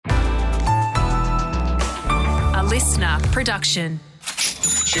listener production.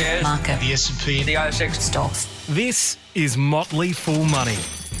 Shares, market, the S&P, the ASX, stocks. This is Motley Fool Money.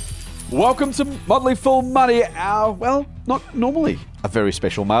 Welcome to Motley Fool Money, not normally a very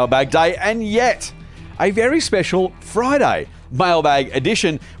special mailbag day, and yet a very special Friday mailbag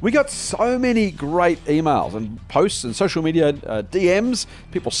edition. We got so many great emails and posts and social media DMs,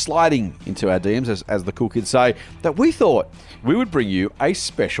 people sliding into our DMs, as the cool kids say, that we thought we would bring you a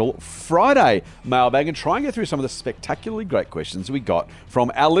special Friday mailbag and try and get through some of the spectacularly great questions we got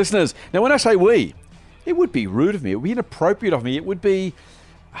from our listeners. Now, when I say we, it would be rude of me, it would be inappropriate of me, it would be...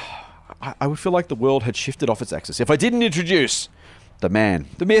 I would feel like the world had shifted off its axis if I didn't introduce the man,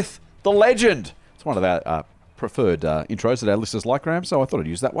 the myth, the legend. It's one of our preferred intros that our listeners like, Ram, so I thought I'd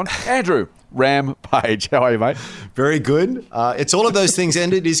use that one. Andrew Ram Page, how are you, mate? Very good. It's all of those things,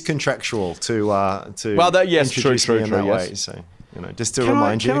 and it is contractual to yes, introduce true, me in that yes. way. So, just to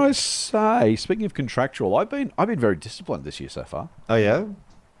remind you. Can I say, speaking of contractual, I've been very disciplined this year so far. Oh yeah.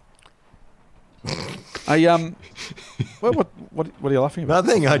 What are you laughing about?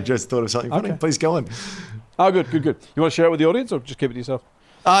 Nothing. I just thought of something funny. Okay. Please go on. Oh, good. You want to share it with the audience, or just keep it to yourself?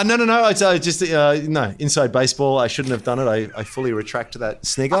 No. It's just no inside baseball. I shouldn't have done it. I fully retract that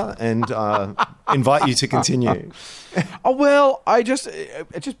snigger and invite you to continue. Oh well, it just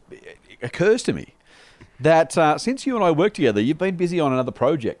occurs to me that since you and I work together, you've been busy on another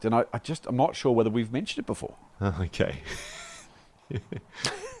project, and I'm not sure whether we've mentioned it before. Okay.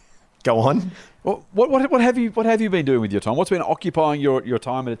 Go on. Well, what have you been doing with your time? What's been occupying your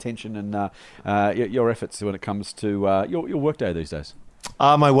time and attention and your efforts when it comes to your workday these days?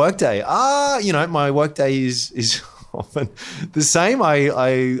 My workday. My workday is often the same.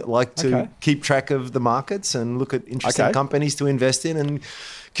 I like to keep track of the markets and look at interesting companies to invest in and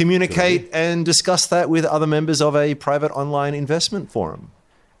communicate and discuss that with other members of a private online investment forum.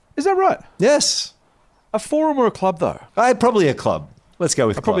 Is that right? Yes. A forum or a club, though? Probably a club. Let's go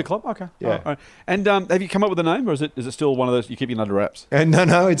with club. Probably a club? Okay. Yeah. All right. And have you come up with a name, or is it still one of those you keep under wraps?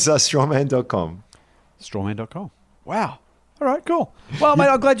 No, it's strawman.com. Strawman.com. Wow. All right, cool. Well, mate,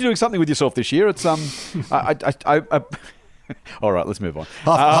 I'm glad you're doing something with yourself this year. It's all right, let's move on.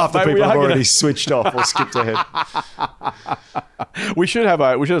 Half the people have already switched off or skipped ahead. We should have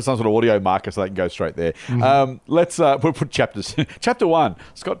some sort of audio marker so they can go straight there. Let's we'll put chapters. Chapter 1,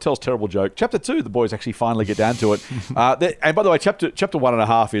 Scott tells terrible joke. Chapter 2, the boys actually finally get down to it. And by the way, chapter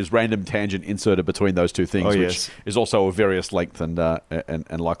 1.5 is random tangent inserted between those two things, which is also of various length and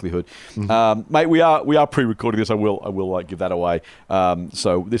likelihood. Mate, we are pre-recording this. I will give that away.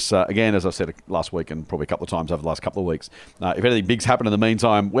 So this again, as I said last week and probably a couple of times over the last couple of weeks. If anything big's happened in the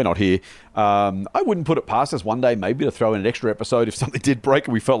meantime, we're not here. I wouldn't put it past us one day maybe to throw in an extra episode if something did break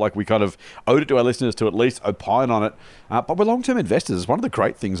and we felt like we kind of owed it to our listeners to at least opine on it. But we're long-term investors. It's one of the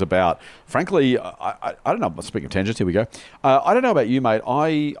great things about, frankly, I don't know, speaking of tangents, here we go. I don't know about you, mate.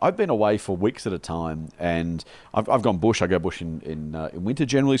 I've been away for weeks at a time, and I've gone bush. I go bush in winter,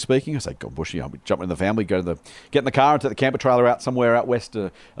 generally speaking. I say go bush, we jump in the family, get in the car and take the camper trailer out somewhere out west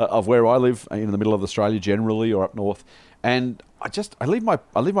of where I live, in the middle of Australia generally, or up north. And I leave my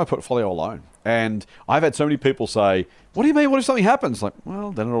portfolio alone. And I've had so many people say, "What do you mean? What if something happens?" Like,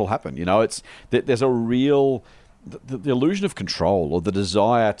 well, then it'll happen. There's a real the illusion of control, or the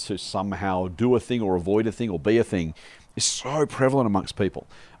desire to somehow do a thing or avoid a thing or be a thing, is so prevalent amongst people.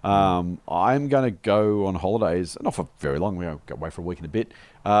 I'm going to go on holidays, not for very long. We'll go away for a week and a bit.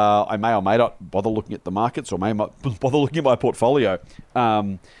 I may or may not bother looking at the markets, or may not bother looking at my portfolio.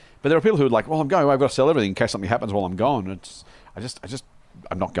 But there are people who are like, well, I'm going away, I've got to sell everything in case something happens while I'm gone.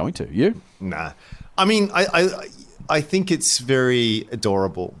 I'm not going to. You? Nah. I mean, I think it's very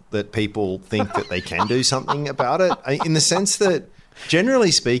adorable that people think that they can do something about it, in the sense that, generally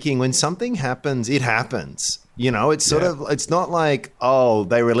speaking, when something happens, it happens. It's sort of, it's not like,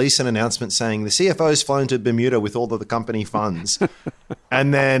 they release an announcement saying the CFO's flown to Bermuda with all of the company funds.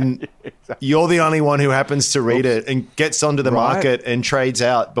 And then you're the only one who happens to read it and gets onto the market and trades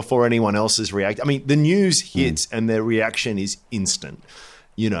out before anyone else has reacted. I mean, the news hits and their reaction is instant,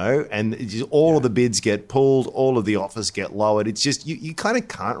 and all of the bids get pulled, all of the offers get lowered. It's just, you kind of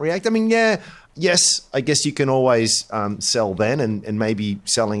can't react. I mean, yes, I guess you can always sell then, and maybe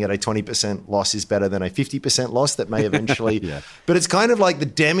selling at a 20% loss is better than a 50% loss that may eventually. But it's kind of like the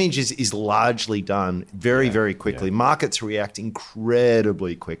damage is largely done very, very quickly. Markets react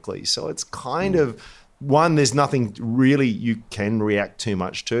incredibly quickly. So it's kind of, one, there's nothing really you can react too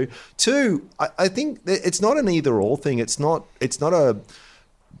much to. Two, I think it's not an either-or thing. It's not a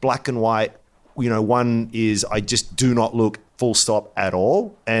black and white. One is I just do not look full stop at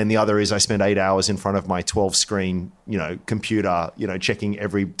all. And the other is I spend 8 hours in front of my 12 screen, computer, checking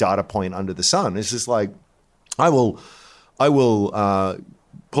every data point under the sun. It's just like, I will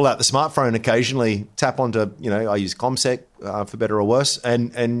pull out the smartphone occasionally, tap onto, I use ComSec for better or worse,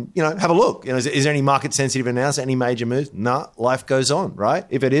 and have a look. Is there any market sensitive announcement, any major moves? Nah, life goes on, right?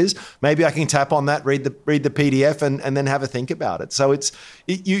 If it is, maybe I can tap on that, read the PDF, and then have a think about it. So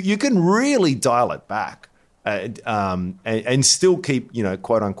you can really dial it back. And still keep,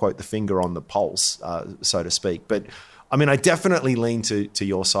 quote unquote, the finger on the pulse, so to speak. But I mean, I definitely lean to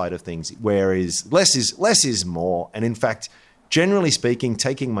your side of things, whereas less is more. And in fact, generally speaking,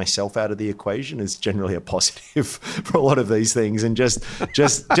 taking myself out of the equation is generally a positive for a lot of these things, and just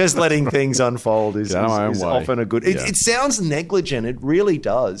letting things unfold is often a good. It sounds negligent, it really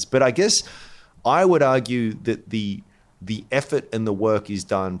does, but I guess I would argue that the effort and the work is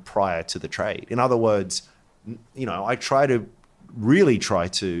done prior to the trade. In other words, I try to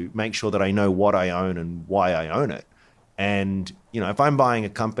make sure that I know what I own and why I own it. And, if I'm buying a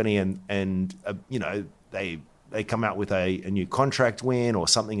company and they come out with a new contract win or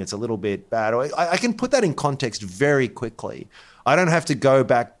something that's a little bit bad, I can put that in context very quickly. I don't have to go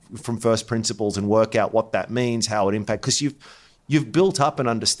back from first principles and work out what that means, how it impacts, because you've built up an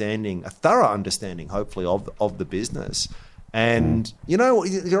understanding, a thorough understanding, hopefully, of the business. And you know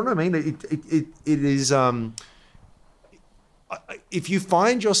what I mean? It is if you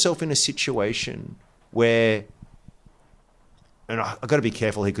find yourself in a situation where, and I've got to be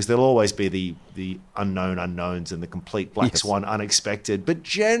careful here because there'll always be the unknown unknowns and the complete black swan unexpected. But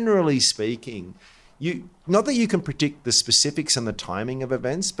generally speaking, not that you can predict the specifics and the timing of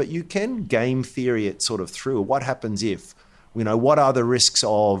events, but you can game theory it sort of through. What happens if, what are the risks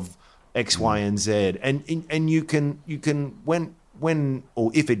of X, Y, and Z? And you can when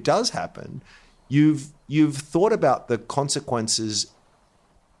or if it does happen, you've thought about the consequences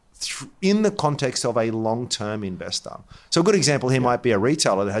in the context of a long-term investor. So a good example here might be a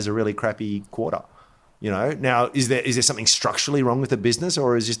retailer that has a really crappy quarter. Now is there something structurally wrong with the business,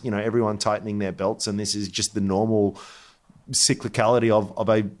 or is just everyone tightening their belts and this is just the normal cyclicality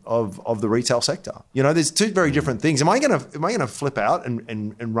of the retail sector? There's two very different things. Am I gonna flip out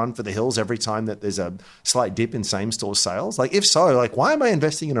and run for the hills every time that there's a slight dip in same store sales? Like, if so, why am I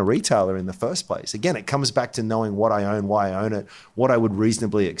investing in a retailer in the first place? Again, it comes back to knowing what I own, why I own it, what I would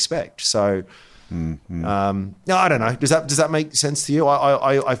reasonably expect. So no, I don't know. Does that make sense to you?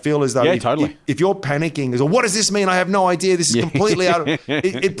 I feel as though totally. If you're panicking, what does this mean? I have no idea. This is completely out of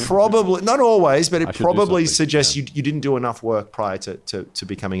it. Probably, not always, but it probably suggests you didn't do enough work prior to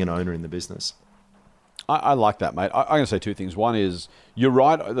becoming an owner in the business. I like that, mate. I'm going to say two things. One is, you're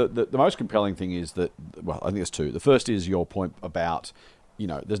right. The most compelling thing is that, well, I think there's two. The first is your point about,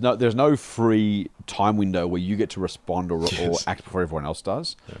 there's no free time window where you get to respond or act before everyone else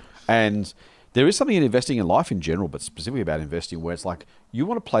does. Yeah. And there is something in investing in life in general, but specifically about investing, where it's like, you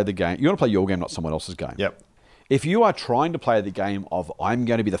want to play the game. You want to play your game, not someone else's game. Yep. If you are trying to play the game of, I'm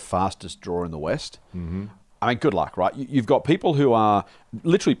going to be the fastest drawer in the West, I mean, good luck, right? You've got people who are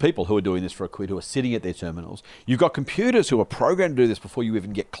doing this for a quid, who are sitting at their terminals. You've got computers who are programmed to do this before you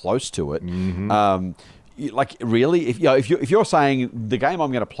even get close to it. Really, if you're saying the game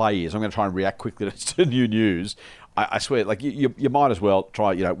I'm going to play is I'm going to try and react quickly to new news, I swear, you might as well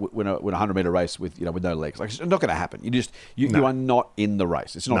try, win a 100-meter race with no legs. It's not going to happen. You are not in the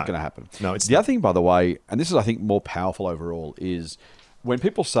race. It's not going to happen. No, it's the other thing, by the way, and this is, I think, more powerful overall, is when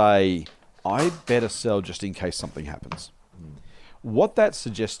people say, I better sell just in case something happens. What that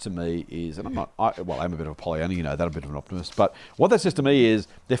suggests to me is, and I'm a bit of a Pollyanna, that I'm a bit of an optimist, but what that says to me is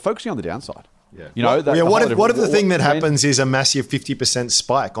they're focusing on the downside. Yeah. What if the thing that happens is a massive 50%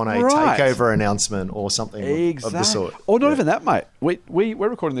 spike on a takeover announcement or something of the sort? Or not even that, mate. We're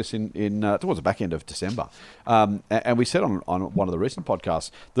recording this in towards the back end of December, and we said on one of the recent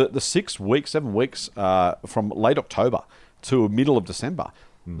podcasts that the 7 weeks from late October to middle of December,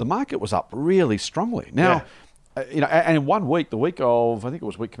 the market was up really strongly. Now. And in 1 week, the week of, I think it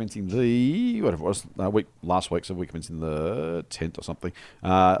was week commencing the, whatever it was, last week, so week commencing the 10th or something,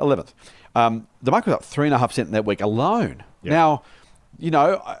 11th. The market was up 3.5% in that week alone. Yeah. Now, losing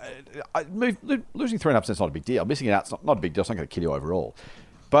 3.5% is not a big deal. Missing it out is not a big deal. It's not going to kill you overall.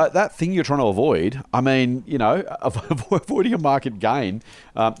 But that thing you're trying to avoid, I mean, avoiding a market gain,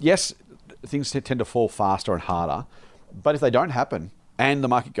 yes, things tend to fall faster and harder. But if they don't happen, and the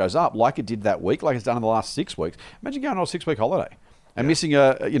market goes up like it did that week, like it's done in the last 6 weeks. Imagine going on a 6-week holiday and missing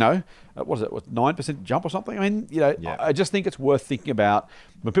a 9% jump or something. I mean, I just think it's worth thinking about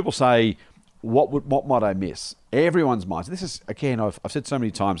when people say, what might I miss? Everyone's minds. This is, again, I've said so many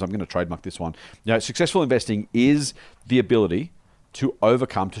times, I'm going to trademark this one. Successful investing is the ability to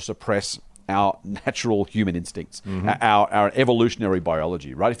overcome, to suppress our natural human instincts, our evolutionary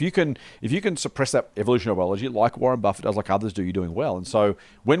biology, right? If you can suppress that evolutionary biology, like Warren Buffett does, like others do, you're doing well. And so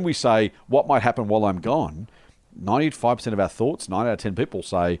when we say, what might happen while I'm gone, 95% of our thoughts, 9 out of 10 people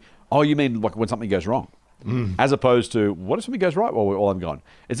say, oh, you mean like when something goes wrong? As opposed to, what if something goes right while I'm gone?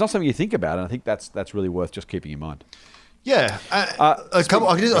 It's not something you think about, and I think that's really worth just keeping in mind. Yeah.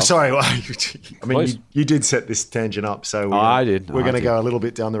 Sorry. I mean, you did set this tangent up, so I did. We're going to go a little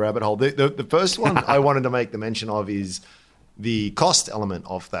bit down the rabbit hole. The first one I wanted to make the mention of is the cost element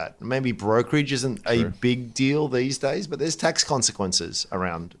of that. Maybe brokerage isn't a big deal these days, but there's tax consequences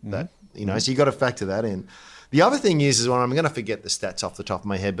around that. So you got to factor that in. The other thing is when I'm going to forget the stats off the top of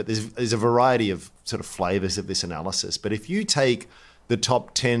my head, but there's a variety of sort of flavors of this analysis. But if you take the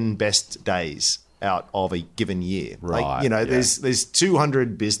top 10 best days out of a given year, there's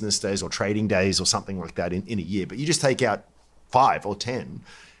 200 business days or trading days or something like that in a year, but you just take out 5 or 10.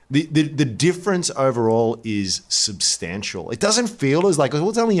 The difference overall is substantial. It doesn't feel as like, well,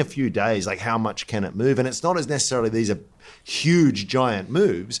 it's only a few days, like how much can it move? And it's not as necessarily these are huge, giant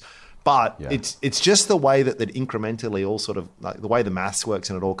moves. But it's just the way that incrementally all sort of like the way the maths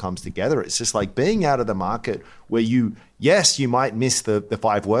works and it all comes together. It's just like being out of the market where you might miss the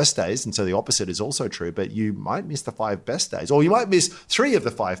 5 worst days. And so the opposite is also true, but you might miss the 5 best days, or you might miss 3 of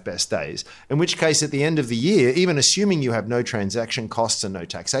the 5 best days, in which case at the end of the year, even assuming you have no transaction costs and no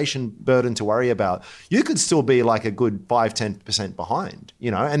taxation burden to worry about, you could still be like a good 5-10% behind,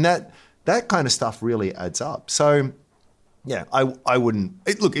 and that kind of stuff really adds up. So yeah, I wouldn't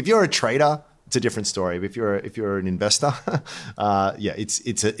look. If you're a trader, it's a different story. But if you're an investor,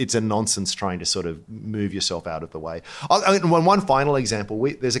 it's a nonsense trying to sort of move yourself out of the way. One final example: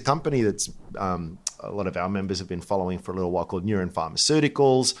 there's a company that's a lot of our members have been following for a little while called Neuron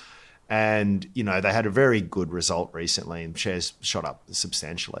Pharmaceuticals, and they had a very good result recently, and shares shot up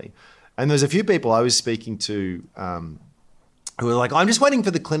substantially. And there's a few people I was speaking to who were like, "I'm just waiting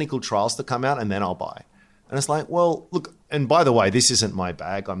for the clinical trials to come out, and then I'll buy." And it's like, well, look, and by the way, this isn't my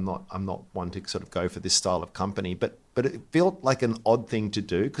bag. I'm not one to sort of go for this style of company, but it felt like an odd thing to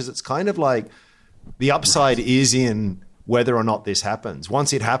do because it's kind of like the upside is in whether or not this happens.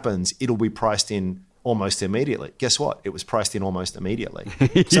 Once it happens, it'll be priced in almost immediately. Guess what? It was priced in almost immediately.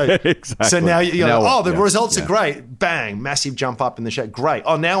 So, exactly. So now you're like, the results are great. Bang, massive jump up in the share. Great.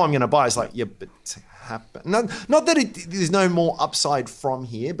 Oh, now I'm going to buy. It's like, but happen. Not that there's no more upside from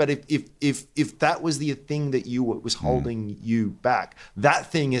here, but if that was the thing that was holding you back,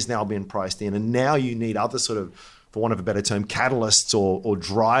 that thing has now been priced in, and now you need other sort of, for want of a better term, catalysts or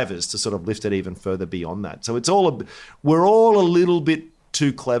drivers to sort of lift it even further beyond that. So we're all a little bit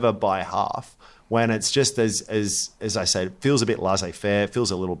too clever by half when it's just as I say, it feels a bit laissez-faire,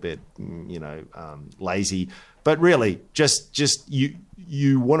 feels a little bit lazy, but really just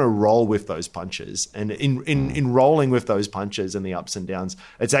you want to roll with those punches, and in rolling with those punches and the ups and downs,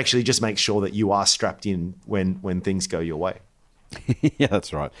 it's actually just make sure that you are strapped in when things go your way. Yeah,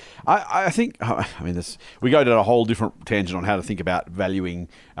 that's right. I think, we go to a whole different tangent on how to think about valuing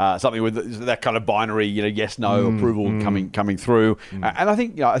something with that kind of binary, yes, no, approval coming through. And I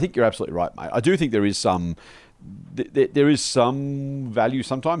think you're absolutely right, mate. I do think there is some value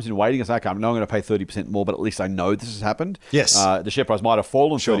sometimes in waiting and saying, okay, I'm going to pay 30% more, but at least I know this has happened. Yes. The share price might have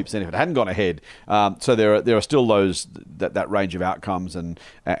fallen 30% if it hadn't gone ahead. So there are still that range of outcomes, and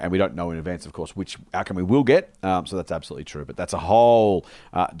we don't know in advance, of course, which outcome we will get. So that's absolutely true. But that's a whole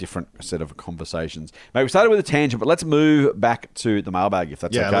different set of conversations. Mate, we started with a tangent, but let's move back to the mailbag, if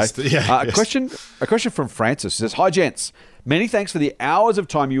that's okay. A question from Francis says, "Hi, gents. Many thanks for the hours of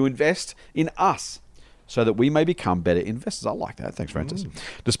time you invest in us, so that we may become better investors." I like that. Thanks, Francis.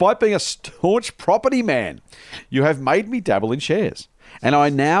 "Despite being a staunch property man, you have made me dabble in shares, and I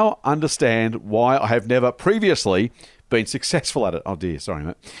now understand why I have never previously been successful at it." Oh dear, sorry,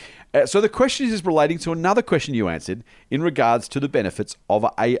 mate. So the question is relating to another question you answered in regards to the benefits of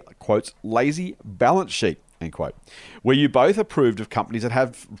a, quote, lazy balance sheet, end quote, where you both approved of companies that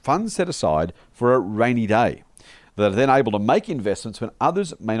have funds set aside for a rainy day, that are then able to make investments when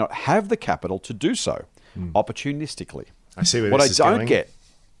others may not have the capital to do so. Opportunistically. I see where this is going.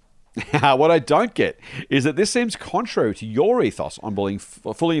 What I don't get is that this seems contrary to your ethos on being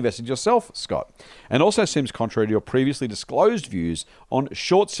fully invested yourself, Scott, and also seems contrary to your previously disclosed views on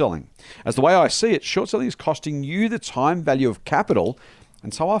short selling. As the way I see it, short selling is costing you the time value of capital,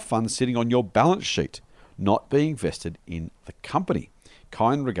 and so are funds sitting on your balance sheet, not being invested in the company.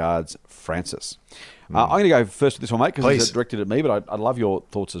 Kind regards, Francis. I'm going to go first with this one, mate, because it's directed at me, but I'd love your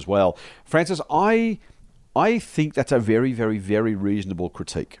thoughts as well. Francis, I think that's a very, very, very reasonable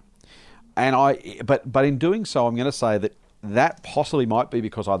critique. And but in doing so, I'm going to say that that possibly might be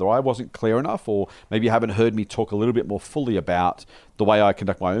because either I wasn't clear enough, or maybe you haven't heard me talk a little bit more fully about the way I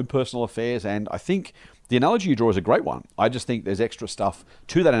conduct my own personal affairs. And I think the analogy you draw is a great one. I just think there's extra stuff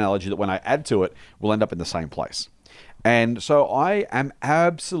to that analogy that when I add to it, we'll end up in the same place. And so I am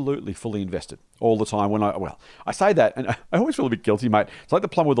absolutely fully invested all the time. I say that, and I always feel a bit guilty, mate. It's like the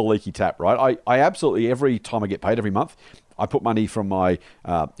plumber with a leaky tap, right? I absolutely, every time I get paid every month, I put money from my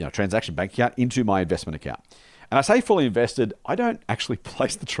transaction bank account into my investment account. And I say fully invested, I don't actually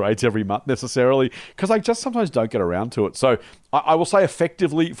place the trades every month necessarily, because I just sometimes don't get around to it. So I will say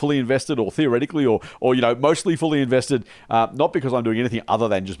effectively fully invested, or theoretically, or mostly fully invested, not because I'm doing anything other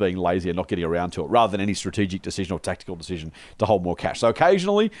than just being lazy and not getting around to it, rather than any strategic decision or tactical decision to hold more cash. So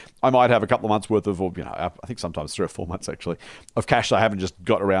occasionally I might have a couple of months worth of, I think sometimes 3 or 4 months actually, of cash that I haven't just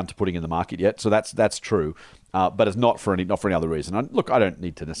got around to putting in the market yet. So that's true. But it's not for any other reason. And look, I don't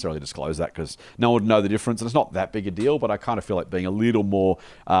need to necessarily disclose that because no one would know the difference, and it's not that big a deal. But I kind of feel like being a little more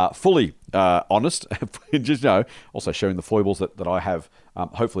fully honest, and just also sharing the foibles that I have.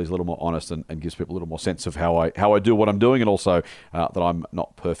 Hopefully, is a little more honest and gives people a little more sense of how I do what I'm doing, and also that I'm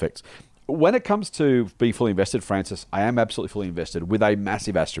not perfect. When it comes to being fully invested, Francis, I am absolutely fully invested with a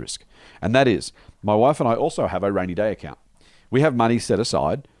massive asterisk, and that is my wife and I also have a rainy day account. We have money set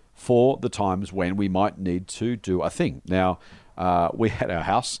aside for the times when we might need to do a thing. Now, we had our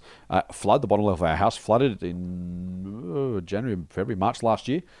house flood, the bottom level of our house flooded in January, February, March last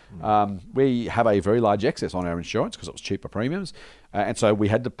year. We have a very large excess on our insurance because it was cheaper premiums, and so we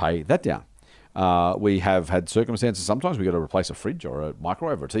had to pay that down. We have had circumstances, sometimes we got to replace a fridge or a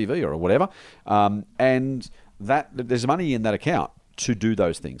microwave or a TV or whatever, and that there's money in that account to do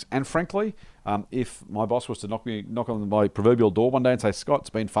those things. And frankly, if my boss was to knock on my proverbial door one day and say, Scott, it's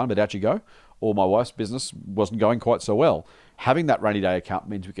been fun, but out you go, or my wife's business wasn't going quite so well, having that rainy day account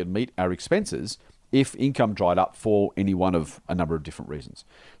means we can meet our expenses if income dried up for any one of a number of different reasons.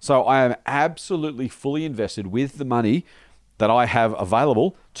 So I am absolutely fully invested with the money that I have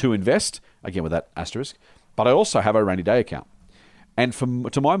available to invest, again with that asterisk, but I also have a rainy day account. And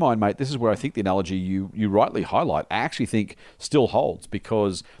to my mind, mate, this is where I think the analogy you rightly highlight, I actually think still holds,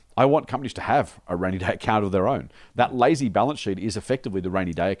 because I want companies to have a rainy day account of their own. That lazy balance sheet is effectively the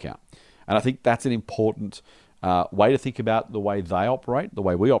rainy day account. And I think that's an important way to think about the way they operate, the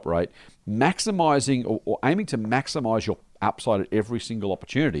way we operate. Maximizing or aiming to maximize your upside at every single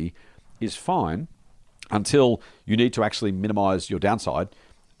opportunity is fine until you need to actually minimize your downside.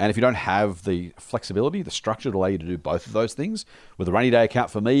 And if you don't have the flexibility, the structure to allow you to do both of those things, with a rainy day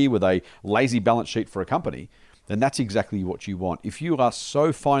account for me, with a lazy balance sheet for a company, then that's exactly what you want. If you are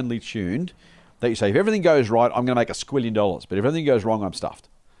so finely tuned that you say, if everything goes right, I'm going to make $1 squillion, but if everything goes wrong, I'm stuffed.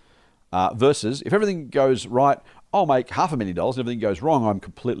 Versus, if everything goes right, I'll make $500,000. If everything goes wrong, I'm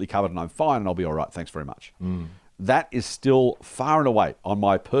completely covered and I'm fine and I'll be all right. Thanks very much. That is still far and away on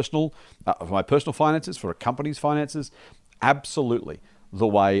my personal finances, for a company's finances, absolutely the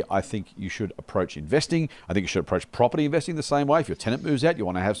way I think you should approach investing. I think you should approach property investing the same way. If your tenant moves out, you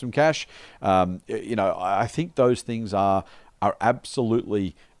want to have some cash. I think those things are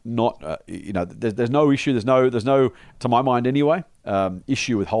absolutely not. There's no issue. There's no, to my mind anyway,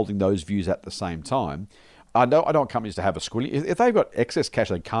 issue with holding those views at the same time. I don't want companies to have a squillion. If they've got excess cash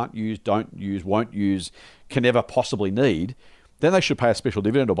they can't use, don't use, won't use, can never possibly need, then they should pay a special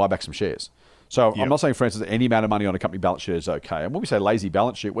dividend or buy back some shares. So I'm not saying, for instance, any amount of money on a company balance sheet is okay. And when we say lazy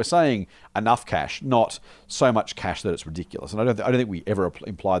balance sheet, we're saying enough cash, not so much cash that it's ridiculous. And I don't think we ever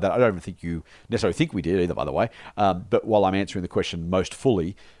implied that. I don't even think you necessarily think we did either, by the way. But while I'm answering the question most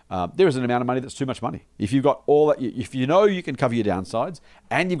fully, there is an amount of money that's too much money. If you've got all that, if you know you can cover your downsides,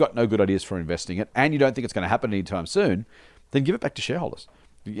 and you've got no good ideas for investing it, and you don't think it's going to happen anytime soon, then give it back to shareholders.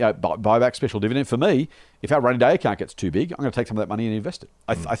 Buy back special dividend. For me, if our rainy day account gets too big, I'm going to take some of that money and invest it.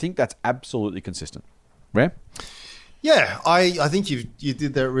 I think that's absolutely consistent. Ram? Yeah, I think you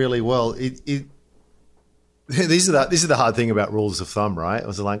did that really well. This is the hard thing about rules of thumb, right? I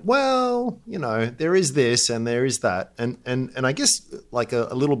was like, well, there is this and there is that, and I guess like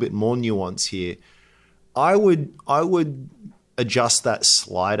a little bit more nuance here. I would adjust that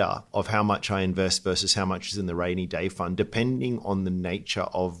slider of how much I invest versus how much is in the rainy day fund, depending on the nature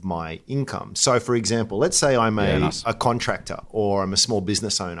of my income. So, for example, let's say I'm a contractor or I'm a small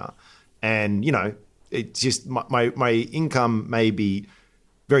business owner, and it's just my income may be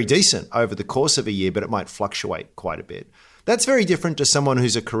very decent over the course of a year, but it might fluctuate quite a bit. That's very different to someone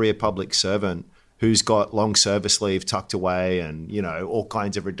who's a career public servant who's got long service leave tucked away and, all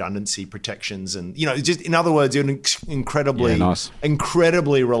kinds of redundancy protections and, just in other words, an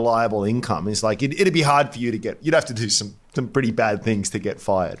incredibly reliable income. It's like it'd be hard for you to get, you'd have to do some pretty bad things to get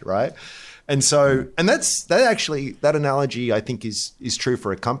fired, right? And that analogy I think is true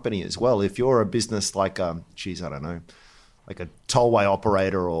for a company as well. If you're a business like, I don't know, like a tollway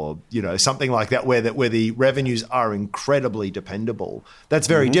operator or, something like that, where the revenues are incredibly dependable, that's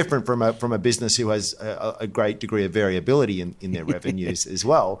very different from a business who has a great degree of variability in their revenues as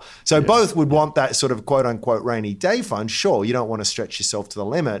well. So both would want that sort of quote unquote rainy day fund. Sure, you don't want to stretch yourself to the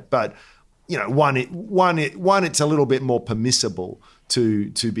limit, but one it's a little bit more permissible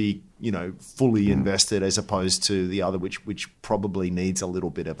to be fully invested as opposed to the other, which probably needs a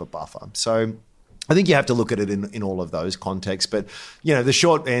little bit of a buffer. So I think you have to look at it in all of those contexts. But, the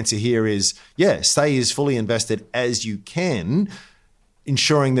short answer here is, stay as fully invested as you can,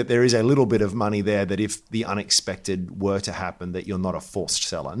 ensuring that there is a little bit of money there that if the unexpected were to happen, that you're not a forced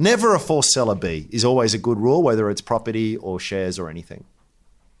seller. Never a forced seller be is always a good rule, whether it's property or shares or anything.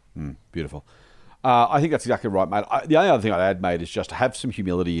 Beautiful. I think that's exactly right, mate. The only other thing I'd add, mate, is just to have some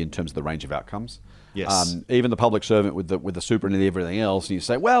humility in terms of the range of outcomes. Yes. Even the public servant with the super and everything else, and you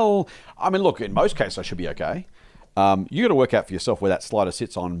say, well, I mean, look, in most cases I should be okay. You got to work out for yourself where that slider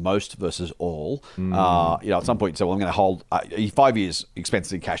sits on most versus all. At some point you say, well, I'm going to hold 5 years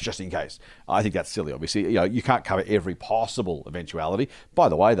expenses in cash just in case. I think that's silly, obviously. You can't cover every possible eventuality. By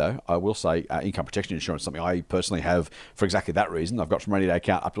the way, though, I will say income protection insurance is something I personally have for exactly that reason. I've got from rainy day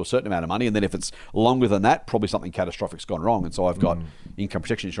account up to a certain amount of money, and then if it's longer than that, probably something catastrophic's gone wrong, and so I've got income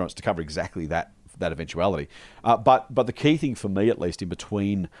protection insurance to cover exactly that eventuality. But the key thing for me, at least, in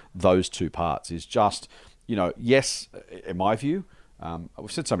between those two parts is just, yes, in my view,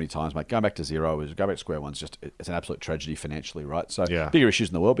 we've said so many times, mate, going back to zero, go back to square one, it's an absolute tragedy financially, right? So bigger issues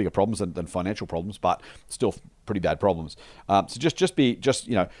in the world, bigger problems than financial problems, but still pretty bad problems. So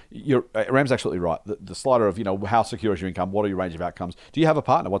Ram's absolutely right. The slider of, how secure is your income? What are your range of outcomes? Do you have a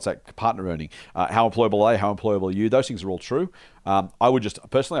partner? What's that partner earning? How employable are they? How employable are you? Those things are all true. I would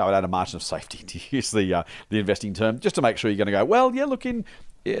add a margin of safety, to use the investing term, just to make sure you're going to go, well,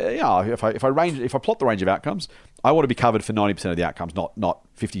 if I plot the range of outcomes, I want to be covered for 90% of the outcomes, not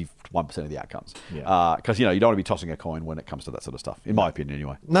 51% of the outcomes. Because, you don't want to be tossing a coin when it comes to that sort of stuff, in my opinion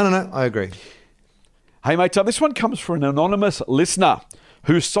anyway. No, I agree. Hey, mate, this one comes from an anonymous listener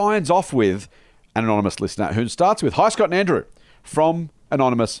who signs off with an anonymous listener who starts with, hi, Scott and Andrew, from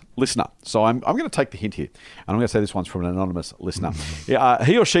anonymous listener. So I'm going to take the hint here, and I'm going to say this one's from an anonymous listener.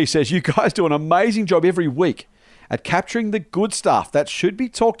 He or she says, you guys do an amazing job every week at capturing the good stuff that should be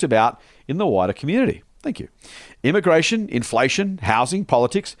talked about in the wider community. Thank you. Immigration, inflation, housing,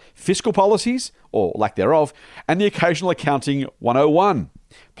 politics, fiscal policies, or lack thereof, and the occasional accounting 101.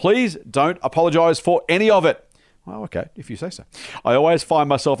 Please don't apologise for any of it. Well, okay, if you say so. I always find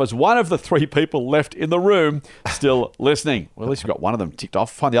myself as one of the 3 people left in the room still listening. Well, at least we've got one of them ticked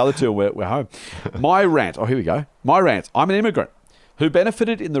off. Find the other 2 and we're home. My rant. Oh, here we go. My rant. I'm an immigrant who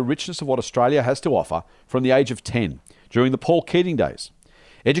benefited in the richness of what Australia has to offer from the age of 10 during the Paul Keating days.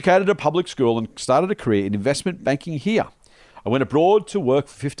 Educated at a public school and started a career in investment banking here. I went abroad to work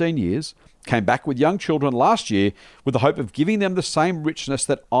for 15 years, came back with young children last year with the hope of giving them the same richness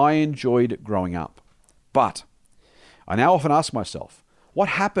that I enjoyed growing up. But I now often ask myself, what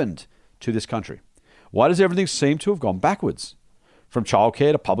happened to this country? Why does everything seem to have gone backwards? From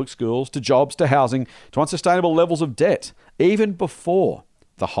childcare to public schools to jobs to housing to unsustainable levels of debt, even before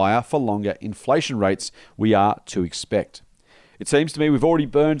the higher for longer inflation rates we are to expect. It seems to me we've already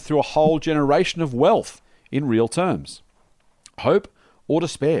burned through a whole generation of wealth in real terms. Hope or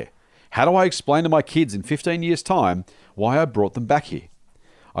despair? How do I explain to my kids in 15 years' time why I brought them back here?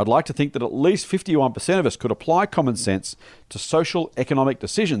 I'd like to think that at least 51% of us could apply common sense to social economic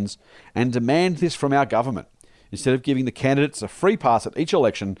decisions and demand this from our government, instead of giving the candidates a free pass at each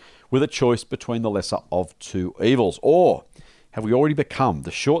election with a choice between the lesser of 2 evils. Or have we already become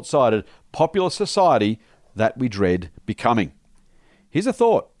the short-sighted, popular society that we dread becoming? Here's a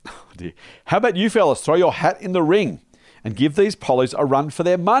thought. Oh dear. How about you fellas throw your hat in the ring and give these pollies a run for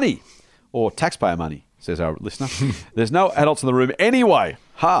their money? Or taxpayer money, says our listener. There's no adults in the room anyway.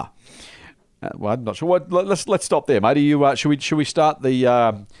 Ha. Well, I'm not sure. Let's stop there, mate. Are you, should we start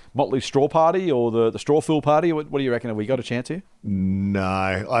the Motley Straw Party or the Straw Fool Party? What do you reckon? Have we got a chance here? No,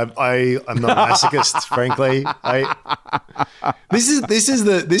 I'm not a masochist, frankly.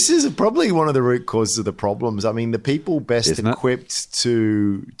 This is probably one of the root causes of the problems. I mean, the people best equipped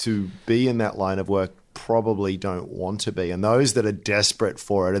to be in that line of work probably don't want to be, and those that are desperate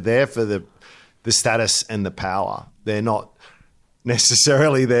for it are there for the status and the power. They're not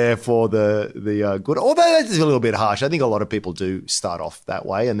necessarily there for the good. Although that's a little bit harsh. I think a lot of people do start off that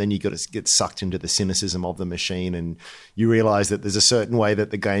way, and then you got to get sucked into the cynicism of the machine, and you realize that there's a certain way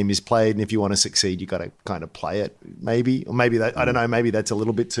that the game is played, and if you want to succeed, you got to kind of play it. Maybe that, I don't know. Maybe that's a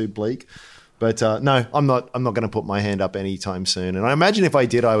little bit too bleak. But no, I'm not going to put my hand up anytime soon. And I imagine if I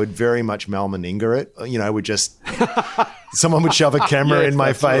did, I would very much Malmaninga it. Would just someone would shove a camera in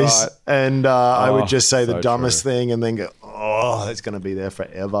my face, right. And I would just say the dumbest thing, and then go, "Oh, it's going to be there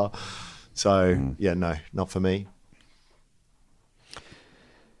forever." So yeah, no, not for me.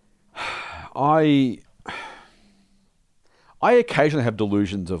 I occasionally have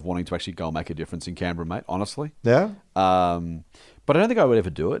delusions of wanting to actually go and make a difference in Canberra, mate. Honestly, yeah. But I don't think I would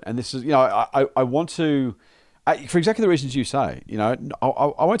ever do it. And this is, I want to, for exactly the reasons you say, I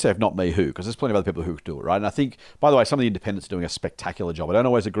won't say if not me, who, because there's plenty of other people who do it, right? And I think, by the way, some of the independents are doing a spectacular job. I don't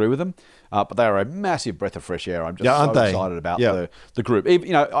always agree with them, but they are a massive breath of fresh air. I'm just so excited about the group.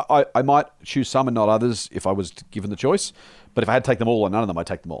 Even, I might choose some and not others if I was given the choice. But if I had to take them all or none of them, I'd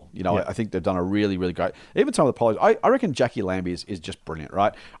take them all. I think they've done a really, really great. Even some of the politics. I reckon Jackie Lambie is just brilliant,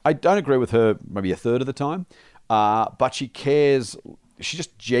 right? I don't agree with her maybe a third of the time. But she cares. She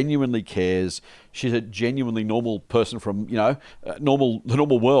just genuinely cares. She's a genuinely normal person from the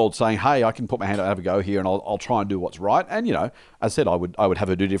normal world, saying, "Hey, I can put my hand out and have a go here, and I'll try and do what's right." And as I said, I would have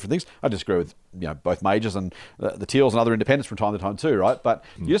her do different things. I disagree with both majors and the Teals and other independents from time to time too, right? But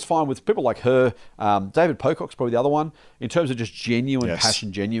you just find with people like her, David Pocock's probably the other one in terms of just genuine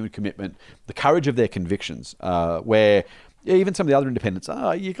passion, genuine commitment, the courage of their convictions, where. Even some of the other independents,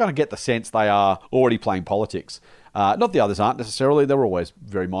 you kind of get the sense they are already playing politics. Not the others aren't necessarily. They're always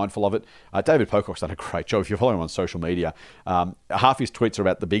very mindful of it. David Pocock's done a great job. If you're following him on social media, half his tweets are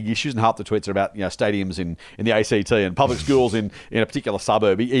about the big issues and half the tweets are about stadiums in the ACT and public schools in a particular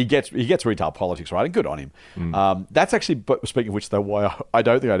suburb. He gets retail politics right, and good on him. That's actually, speaking of which, though, why I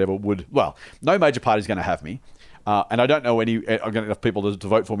don't think I'd ever would. Well, no major party's going to have me. And I don't know I've got enough people to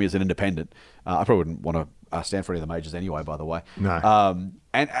vote for me as an independent. I probably wouldn't want to stand for any of the majors anyway, by the way. No.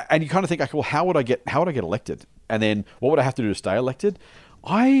 And you kind of think, okay, well, how would I get elected? And then what would I have to do to stay elected?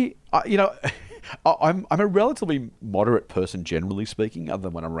 I'm a relatively moderate person, generally speaking, other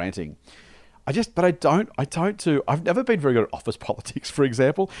than when I'm ranting. I've never been very good at office politics, for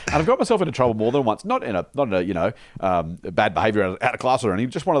example, and I've got myself into trouble more than once. Not in a bad behaviour out of class or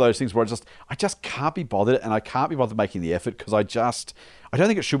anything. Just one of those things where I just can't be bothered, and I can't be bothered making the effort because I don't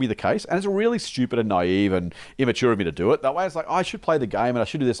think it should be the case, and it's really stupid and naive and immature of me to do it that way. It's like I should play the game and I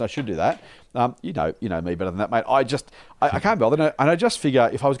should do this and I should do that. You know me better than that, mate. I can't be bothered, and I just figure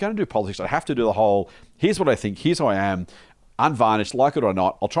if I was going to do politics, I'd have to do the whole. Here's what I think. Here's who I am. Unvarnished, like it or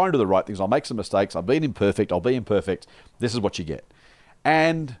not, I'll try and do the right things. I'll make some mistakes. I'll be imperfect. This is what you get.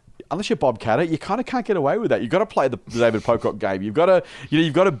 And unless you're Bob Catter, you kind of can't get away with that. You've got to play the David Pocock game. You've got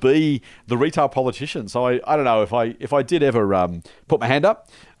to be the retail politician. So I don't know if I did ever put my hand up.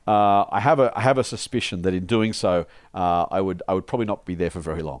 I have a suspicion that in doing so, I would probably not be there for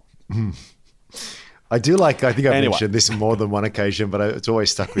very long. I think I've mentioned this on more than one occasion, but it's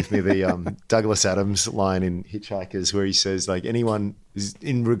always stuck with me, the Douglas Adams line in Hitchhikers where he says, like, anyone,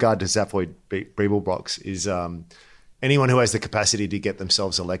 in regard to Zappoid Beeblebrox, is anyone who has the capacity to get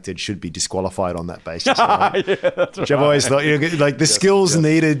themselves elected should be disqualified on that basis. Right? Yeah, that's right. Which I've always thought, the skills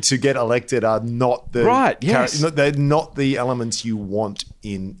needed to get elected are not the they're not the elements you want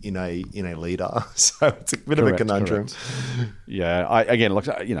in a leader. So it's a bit of a conundrum. Correct.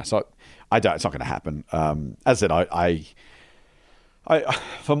 Yeah, so. It's not going to happen. As I said,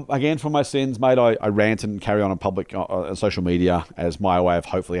 for my sins, mate, I rant and carry on in public social media as my way of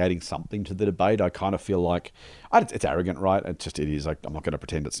hopefully adding something to the debate. I kind of feel like it's arrogant, right? It is. I'm not going to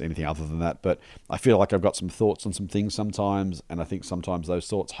pretend it's anything other than that. But I feel like I've got some thoughts on some things sometimes, and I think sometimes those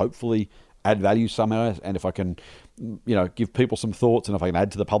thoughts hopefully add value somehow. And if I can, give people some thoughts, and if I can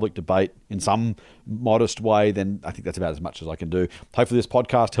add to the public debate in some modest way, then I think that's about as much as I can do. Hopefully this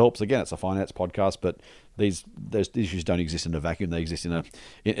podcast helps. Again, it's a finance podcast, but those issues don't exist in a vacuum. They exist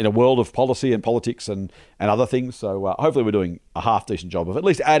in a world of policy and politics and other things. So hopefully we're doing a half decent job of at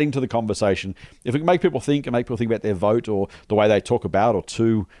least adding to the conversation. If we can make people think and make people think about their vote or the way they talk about or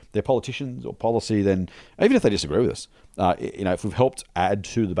to their politicians or policy, then even if they disagree with us, if we've helped add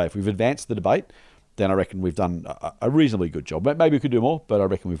to the debate, if we've advanced the debate, then I reckon we've done a reasonably good job. Maybe we could do more, but I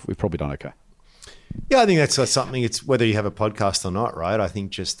reckon we've probably done okay. Yeah, I think that's something. It's whether you have a podcast or not, right? I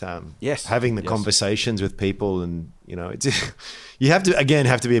think just having the conversations with people, and you have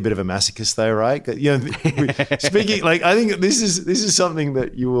to be a bit of a masochist, though, right? Speaking, I think this is something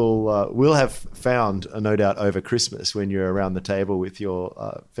that you will have found, no doubt, over Christmas when you're around the table with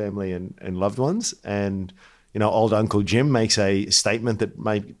your family and loved ones, and old Uncle Jim makes a statement that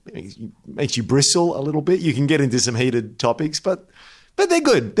makes you bristle a little bit. You can get into some heated topics, but they're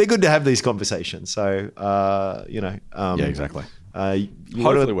good. They're good to have these conversations. So, Yeah, exactly.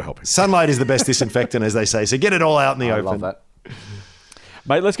 Hopefully we're helping. Sunlight is the best disinfectant, as they say. So get it all out in the open. I love that.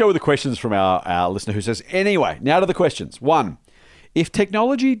 Mate, let's go with the questions from our listener who says, anyway, now to the questions. 1, if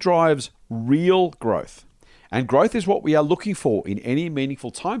technology drives real growth, and growth is what we are looking for in any meaningful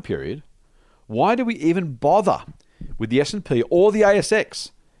time period, why do we even bother with the S&P or the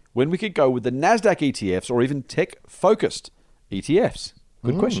ASX when we could go with the NASDAQ ETFs or even tech-focused ETFs?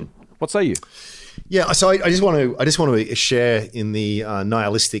 Good question. What say you? Yeah, so I just want to share in the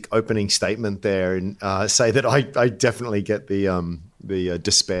nihilistic opening statement there and say that I definitely get the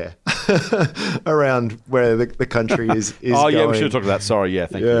despair around where the country is oh, going. yeah, we should have talked about that. Sorry, yeah,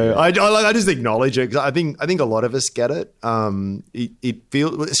 thank you. I just acknowledge it because I think a lot of us get it. It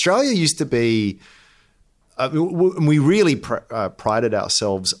feels Australia used to be. We really prided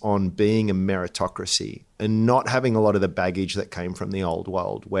ourselves on being a meritocracy and not having a lot of the baggage that came from the old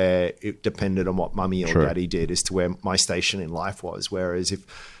world, where it depended on what mummy or daddy did as to where my station in life was. Whereas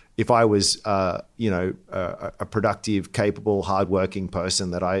if I was, a productive, capable, hardworking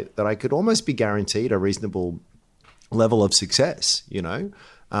person, that I could almost be guaranteed a reasonable level of success,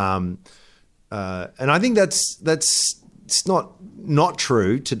 and I think that's it's not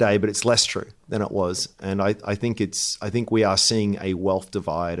true today, but it's less true than it was. And I think we are seeing a wealth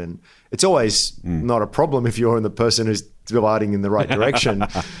divide, and it's always not a problem if you're the person who's dividing in the right direction.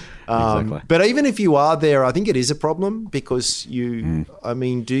 Exactly. But even if you are there, I think it is a problem because do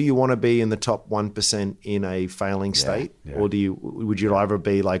you want to be in the top 1% in a failing state, or would you rather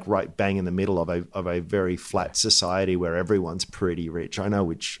be like right bang in the middle of a very flat society where everyone's pretty rich? I know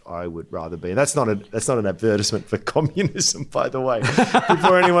which I would rather be. That's not an advertisement for communism, by the way.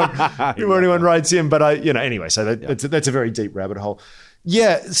 Before anyone writes in, but anyway. So that's a very deep rabbit hole.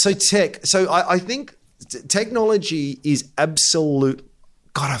 Yeah. So tech. So I think technology is absolute.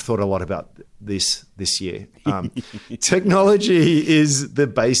 God, I've thought a lot about this year. Technology is the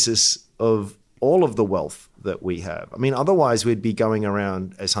basis of all of the wealth that we have. I mean, otherwise we'd be going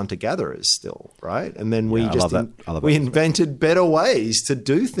around as hunter-gatherers still, right? And then we we invented better ways to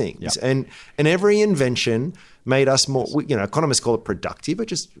do things. Yep. And every invention made us more, economists call it productive. It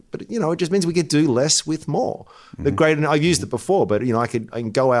just means we could do less with more. Mm-hmm. I've used it before, but I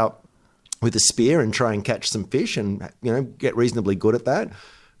can go out with a spear and try and catch some fish and, get reasonably good at that.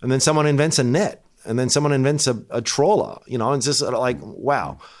 And then someone invents a net, and then someone invents a trawler, and it's just sort of like,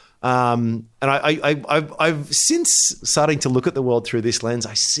 wow. And I've since starting to look at the world through this lens,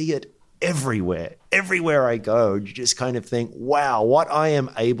 I see it everywhere. Everywhere I go, you just kind of think, wow, what I am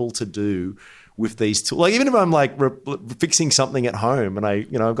able to do with these tools. Like, even if I'm like fixing something at home and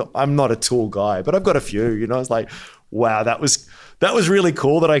I'm not a tool guy, but I've got a few, it's like, wow, that was really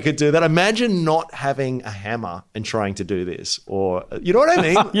cool that I could do that. Imagine not having a hammer and trying to do this, or you know what I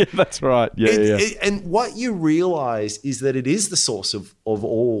mean? Yeah, that's right. Yeah. And what you realize is that it is the source of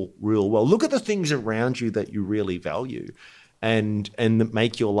all real wealth. Look at the things around you that you really value and that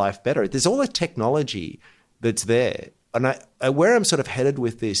make your life better. There's all the technology that's there. And where I'm sort of headed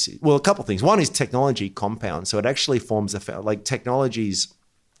with this, well, a couple of things. One is technology compounds. So it actually forms technologies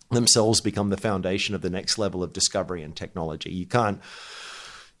themselves become the foundation of the next level of discovery and technology. You can't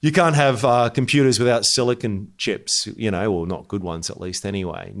have computers without silicon chips, or not good ones at least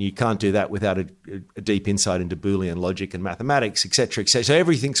anyway. And you can't do that without a deep insight into Boolean logic and mathematics, et cetera, et cetera. So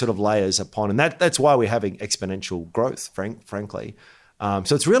everything sort of layers upon, and that's why we're having exponential growth, frankly.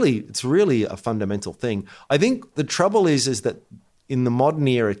 So it's really a fundamental thing. I think the trouble is that in the modern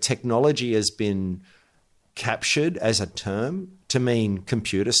era, technology has been captured as a term to mean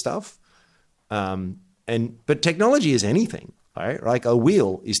computer stuff, but technology is anything, right? Like a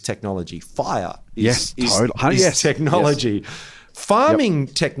wheel is technology, fire is technology. Yes. Farming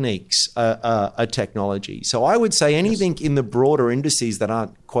techniques are technology. So I would say anything in the broader indices that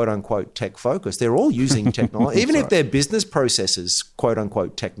aren't quote unquote tech focused, they're all using technology, even if they're business processes, quote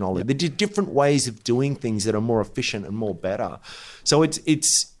unquote technology. They're different ways of doing things that are more efficient and more better. So it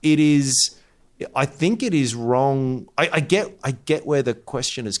is. I think it is wrong. I get where the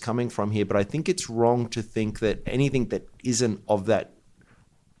question is coming from here, but I think it's wrong to think that anything that isn't of that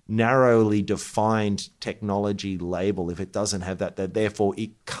narrowly defined technology label, if it doesn't have that therefore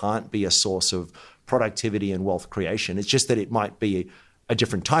it can't be a source of productivity and wealth creation. It's just that it might be a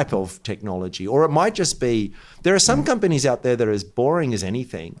different type of technology, or it might just be, there are some companies out there that are as boring as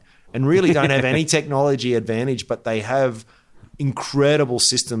anything and really don't have any technology advantage, but they have incredible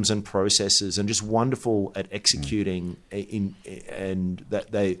systems and processes and just wonderful at executing and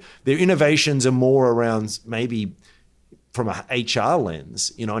that their innovations are more around maybe from a HR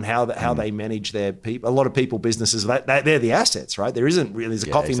lens, and how they manage their people. A lot of people, businesses, they're the assets, right? There isn't really, there's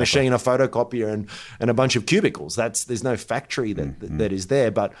a coffee machine, a photocopier, and a bunch of cubicles. There's no factory that is there.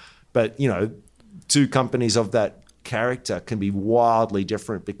 But two companies of that character can be wildly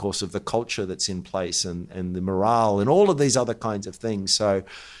different because of the culture that's in place and the morale and all of these other kinds of things. So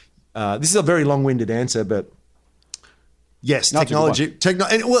this is a very long-winded answer, but yes, technology. And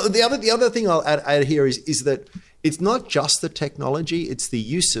the other thing I'll add here is that it's not just the technology; it's the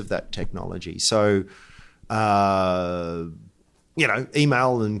use of that technology. So,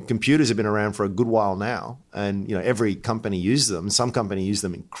 email and computers have been around for a good while now, and every company uses them. Some companies use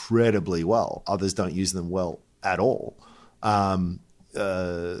them incredibly well; others don't use them well at all. And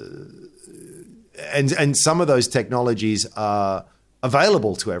some of those technologies are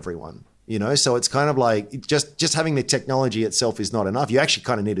available to everyone. So it's kind of like just having the technology itself is not enough. You actually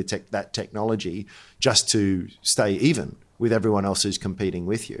kind of need that technology just to stay even with everyone else who's competing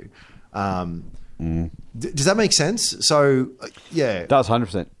with you. Does that make sense? So, yeah. It does,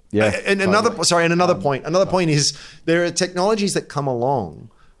 100%. Yeah. And another point is there are technologies that come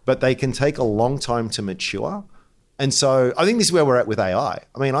along, but they can take a long time to mature. And so I think this is where we're at with AI.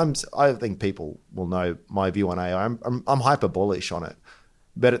 I mean, I think people will know my view on AI. I'm hyper bullish on it.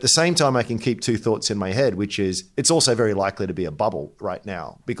 But at the same time, I can keep two thoughts in my head, which is it's also very likely to be a bubble right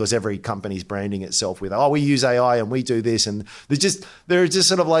now because every company's branding itself with, we use AI and we do this. And they're just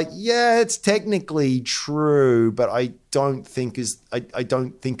sort of like, yeah, it's technically true, but I don't think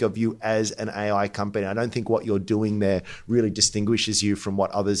of you as an AI company. I don't think what you're doing there really distinguishes you from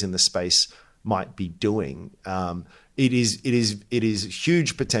what others in the space might be doing. It is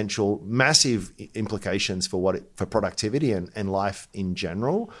huge potential, massive implications for productivity and life in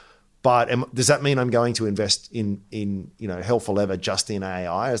general. But does that mean I'm going to invest in hell for leather just in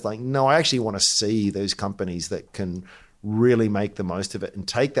AI? It's like, no, I actually want to see those companies that can really make the most of it and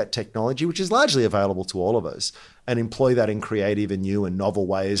take that technology, which is largely available to all of us, and employ that in creative and new and novel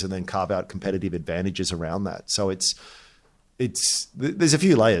ways, and then carve out competitive advantages around that. So there's a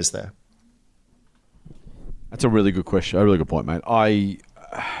few layers there. That's a really good question. A really good point, mate. I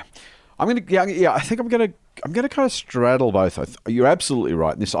think I'm gonna kind of straddle both. You're absolutely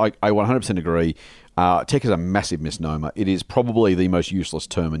right. This I 100% agree. Tech is a massive misnomer. It is probably the most useless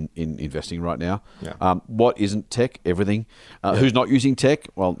term in investing right now. Yeah. What isn't tech? Everything. Who's not using tech?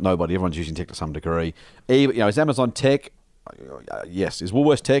 Well, nobody. Everyone's using tech to some degree. Is Amazon tech? Yes. Is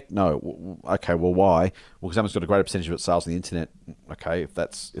Woolworths tech? No. Okay. Well, why? Well, because Amazon's got a greater percentage of its sales on the internet. Okay. If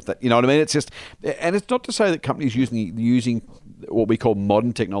that, you know what I mean? It's just, and it's not to say that companies using what we call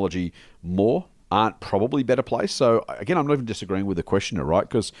modern technology more aren't probably better placed. So again, I'm not even disagreeing with the questioner, right?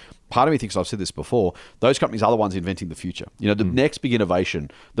 Because part of me thinks, I've said this before, those companies are the ones inventing the future. The next big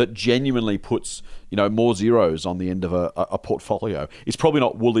innovation that genuinely puts, more zeros on the end of a portfolio is probably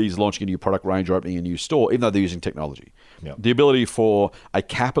not Woolies launching a new product range or opening a new store, even though they're using technology. Yep. The ability for a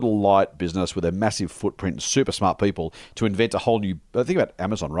capital light business with a massive footprint, super smart people to invent a whole new, think about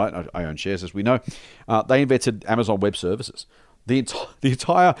Amazon, right? I own shares, as we know. They invented Amazon Web Services. The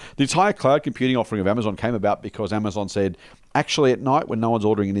entire cloud computing offering of Amazon came about because Amazon said, actually, at night when no one's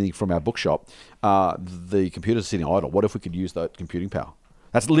ordering anything from our bookshop, the computers are sitting idle. What if we could use that computing power?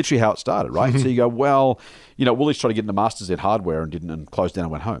 That's literally how it started, right? So you go, well, Woolies tried to get into Masters in hardware and didn't, and closed down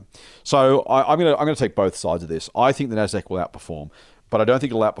and went home. So I'm going to take both sides of this. I think the Nasdaq will outperform, but I don't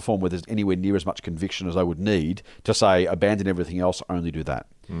think it'll outperform with anywhere near as much conviction as I would need to say abandon everything else, only do that.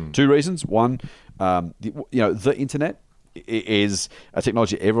 Two reasons. One, the internet is a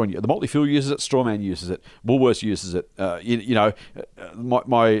technology everyone, the Motley Fool uses it, Strawman uses it, Woolworths uses it.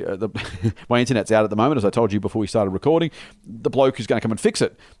 My internet's out at the moment, as I told you before we started recording. The bloke who's going to come and fix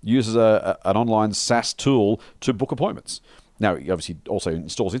it uses an online SaaS tool to book appointments. Now, he obviously also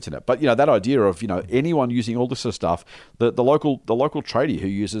installs internet, but that idea of anyone using all this sort of stuff, the local tradie who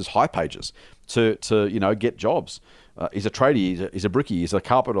uses high pages to get jobs. He's a tradie, he's a brickie, he's a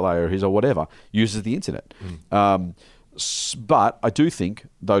carpet layer, he's a whatever, uses the internet. But I do think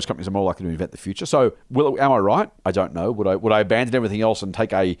those companies are more likely to invent the future. So, am I right? I don't know. Would I abandon everything else and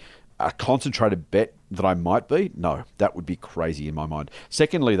take a concentrated bet that I might be? No, that would be crazy in my mind.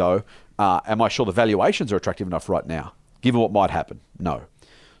 Secondly, though, am I sure the valuations are attractive enough right now, given what might happen? No.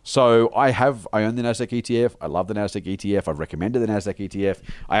 So I own the Nasdaq ETF. I love the Nasdaq ETF. I've recommended the Nasdaq ETF.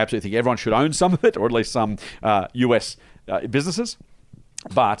 I absolutely think everyone should own some of it, or at least some US businesses.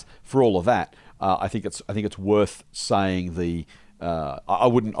 But for all of that, I think it's worth saying I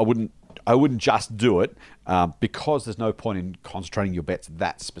wouldn't wouldn't just do it because there's no point in concentrating your bets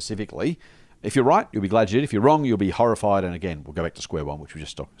that specifically. If you're right, you'll be glad you did. If you're wrong, you'll be horrified. And again, we'll go back to square one, which we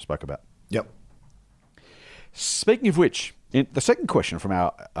just spoke about. Yep. Speaking of which, the second question from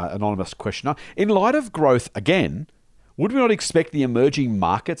our anonymous questioner, in light of growth again, would we not expect the emerging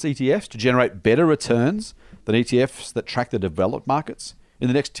markets ETFs to generate better returns than ETFs that track the developed markets in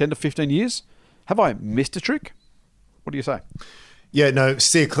the next 10 to 15 years? Have I missed a trick? What do you say? Yeah, no,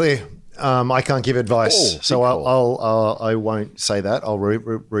 steer clear. I can't give advice, so I won't say that. I'll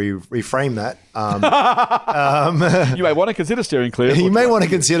reframe that. You may want to consider steering clear. You may want to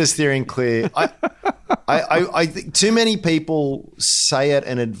consider steering clear. I think too many people say it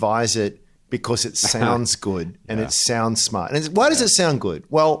and advise it because it sounds good and it sounds smart. And why does it sound good?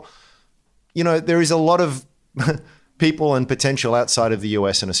 Well, there is a lot of people and potential outside of the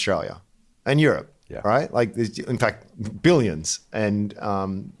US and Australia and Europe, right? Like, there's, in fact, billions, and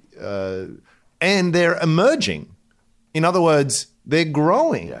they're emerging. In other words, they're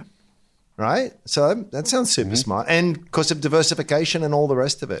growing, right? So that sounds super smart, and because of diversification and all the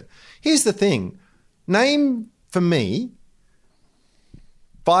rest of it. Here's the thing. Name for me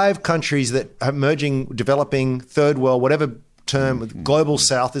 5 countries that are emerging, developing, third world, whatever term, global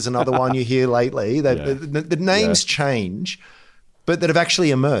south is another one you hear lately. The names change, but that have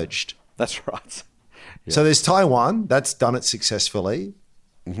actually emerged. That's right. Yeah. So there's Taiwan, that's done it successfully.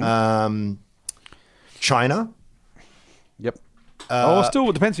 China. Yep. Still,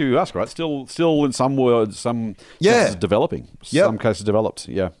 it depends who you ask, right? Still in some words, some cases developing, some cases developed.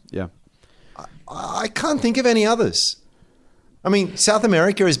 Yeah. I can't think of any others. I mean, South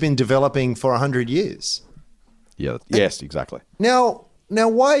America has been developing for 100 years. Yeah. Yes, exactly. Now,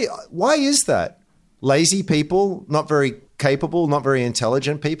 why is that? Lazy people, not very capable, not very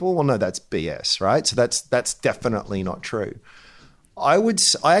intelligent people? Well, no, that's BS, right? So that's definitely not true. I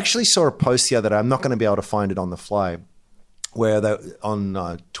actually saw a post the other day. I'm not going to be able to find it on the fly,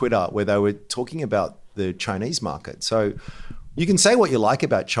 on Twitter, where they were talking about the Chinese market. So you can say what you like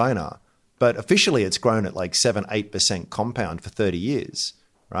about China, but officially it's grown at like 7-8% compound for 30 years,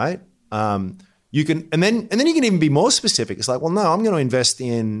 right? You can, and then you can even be more specific. It's like, well, no, I'm going to invest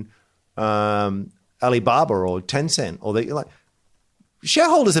in Alibaba or Tencent, or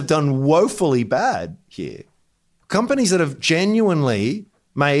shareholders have done woefully bad here. Companies that have genuinely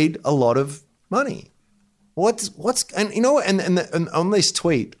made a lot of money. And on this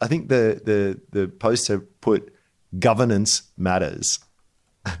tweet, I think the poster put governance matters.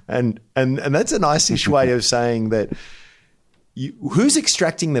 And that's a nice-ish way of saying that who's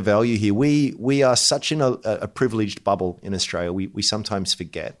extracting the value here? We are such in a privileged bubble in Australia. We sometimes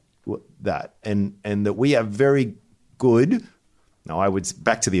forget that, and that we are very good. Now, I would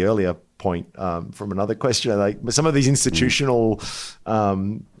back to the earlier point from another question. Like, some of these institutional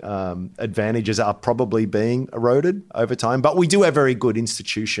advantages are probably being eroded over time, but we do have very good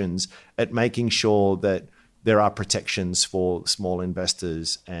institutions at making sure that there are protections for small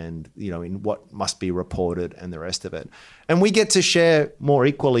investors, and in what must be reported and the rest of it. And we get to share more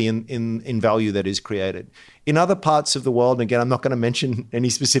equally in value that is created. In other parts of the world, and again, I'm not going to mention any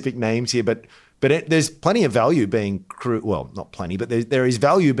specific names here, but there's plenty of value being not plenty, but there is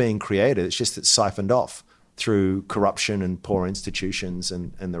value being created. It's just it's siphoned off through corruption and poor institutions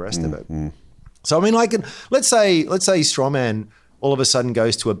and the rest of it. So I mean, let's say Strawman all of a sudden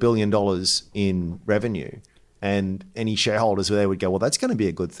goes to $1 billion in revenue, and any shareholders there would go, well, that's going to be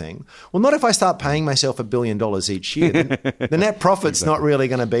a good thing. Well, not if I start paying myself $1 billion each year. The net profit's not really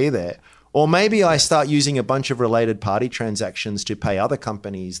going to be there. Or maybe I start using a bunch of related party transactions to pay other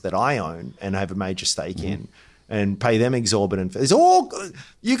companies that I own and have a major stake in, and pay them exorbitant.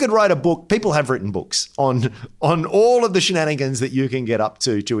 You could write a book. People have written books on all of the shenanigans that you can get up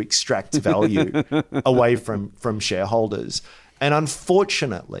to extract value away from shareholders. And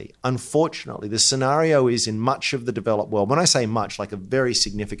unfortunately, the scenario is in much of the developed world, when I say much, like a very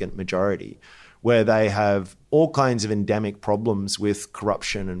significant majority, where they have all kinds of endemic problems with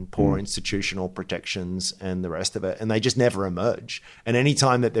corruption and poor institutional protections and the rest of it, and they just never emerge. And any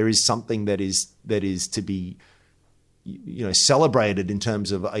time that there is something that is to be celebrated in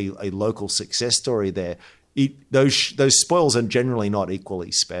terms of a local success story there, those spoils are generally not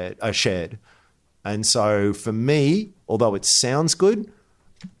equally shared. And so for me, although it sounds good,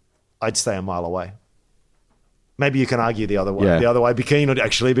 I'd stay a mile away. Maybe you can argue the other way. Yeah. The other way, be keen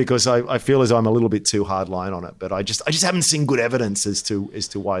actually, because I feel as I'm a little bit too hard line on it. But I just haven't seen good evidence as to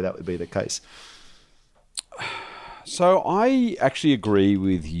why that would be the case. So I actually agree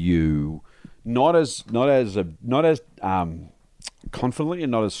with you, not as confidently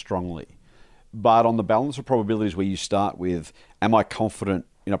and not as strongly, but on the balance of probabilities, where you start with, am I confident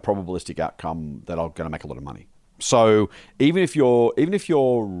in a probabilistic outcome that I'm going to make a lot of money. So even if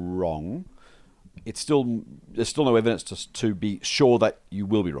you're wrong, there's still no evidence to be sure that you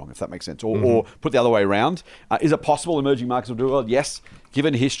will be wrong, if that makes sense. Or put the other way around, is it possible emerging markets will do well? Yes,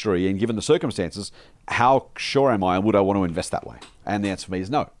 given history and given the circumstances. How sure am I, and would I want to invest that way? And the answer for me is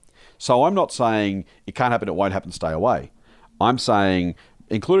no. So I'm not saying it can't happen, it won't happen, stay away. I'm saying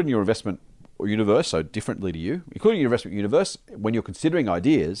include in your investment universe, so differently to you, including your investment universe when you're considering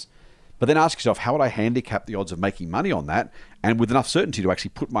ideas, but then ask yourself, how would I handicap the odds of making money on that, and with enough certainty to actually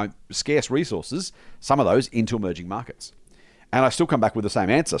put my scarce resources, some of those, into emerging markets? And I still come back with the same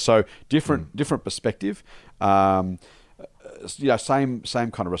answer. So different perspective, same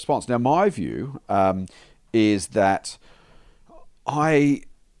kind of response. Now, my view is that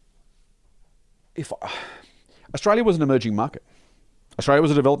if Australia was an emerging market. Australia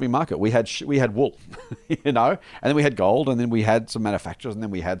was a developing market. We had wool, and then we had gold, and then we had some manufacturers, and then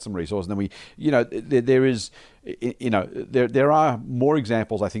we had some resources, and then there are more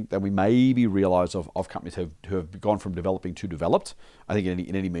examples, I think, than we maybe realise of companies who have gone from developing to developed, I think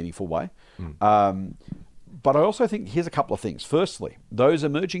in any meaningful way. But I also think here's a couple of things. Firstly, those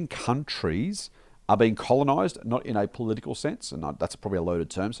emerging countries are being colonised, not in a political sense, and that's probably a loaded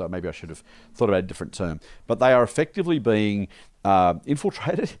term, so maybe I should have thought about a different term, but they are effectively being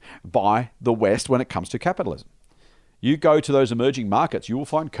infiltrated by the West when it comes to capitalism. You go to those emerging markets, you will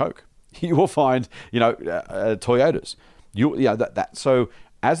find Coke, you will find Toyotas. So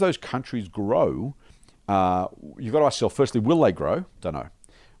as those countries grow, you've got to ask yourself, firstly, will they grow? Don't know.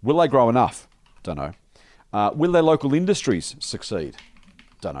 Will they grow enough? Don't know. Will their local industries succeed?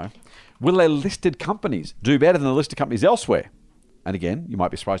 Don't know. Will their listed companies do better than the listed companies elsewhere? And again, you might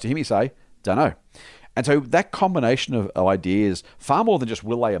be surprised to hear me say, don't know. And so that combination of ideas, far more than just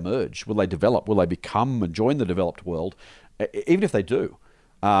will they emerge, will they develop, will they become and join the developed world, even if they do,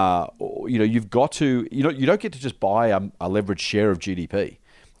 you've got to, you don't get to just buy a leveraged share of GDP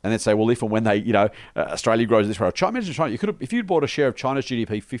and then say, well, if and when they, Australia grows this way. Imagine China, if you'd bought a share of China's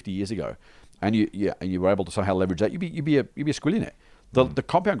GDP 50 years ago and you were able to somehow leverage that, you'd be a squillionaire. The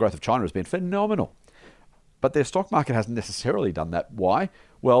compound growth of China has been phenomenal. But their stock market hasn't necessarily done that. Why?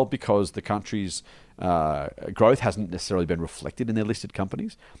 Well, because the country's growth hasn't necessarily been reflected in their listed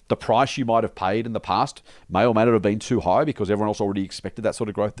companies. The price you might have paid in the past may or may not have been too high because everyone else already expected that sort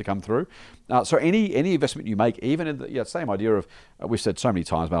of growth to come through. So any investment you make, even in the same idea of, we've said so many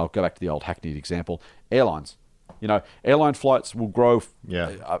times, but I'll go back to the old hackneyed example, airlines. Airline flights will grow a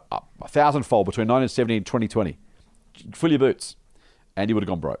 1,000-fold between 1970 and 2020. Fill your boots. And you would have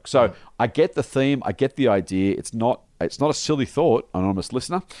gone broke. So I get the theme, I get the idea. It's not a silly thought, anonymous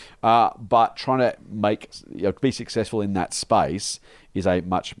listener, but trying to be successful in that space is a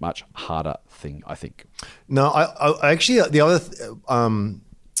much, much harder thing, I think. No, I actually, the other,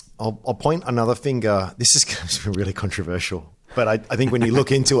 I'll point another finger. This is going to be really controversial, but I think when you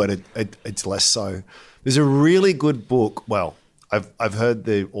look into it, it's less so. There's a really good book. Well, I've heard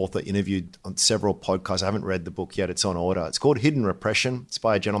the author interviewed on several podcasts. I haven't read the book yet. It's on order. It's called Hidden Repression. It's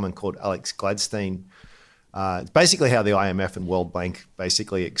by a gentleman called Alex Gladstein. It's basically how the IMF and World Bank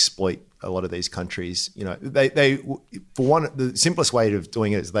basically exploit a lot of these countries. They for one, the simplest way of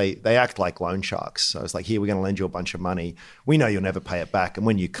doing it is they act like loan sharks. So it's like, here, we're going to lend you a bunch of money. We know you'll never pay it back, and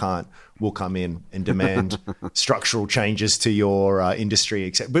when you can't, we'll come in and demand structural changes to your industry,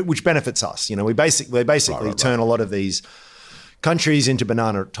 which benefits us. They basically turn a lot of these countries into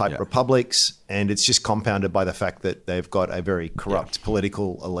banana-type republics, and it's just compounded by the fact that they've got a very corrupt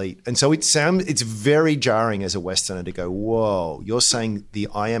political elite. And so it's very jarring as a Westerner to go, whoa, you're saying the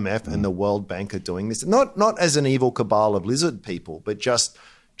IMF and the World Bank are doing this? Not as an evil cabal of lizard people, but just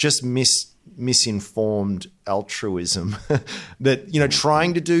misinformed altruism that,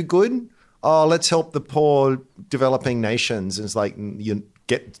 trying to do good. Oh, let's help the poor developing nations. And it's like,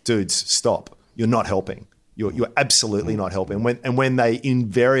 dudes, stop. You're not helping. You're absolutely not helping. When they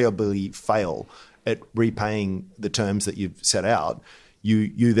invariably fail at repaying the terms that you've set out,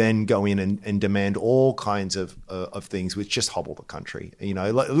 you then go in and demand all kinds of things which just hobble the country.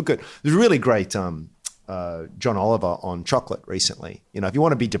 Look at, there's a really great John Oliver on chocolate recently. If you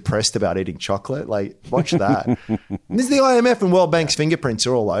want to be depressed about eating chocolate, watch that. And this is the IMF and World Bank's fingerprints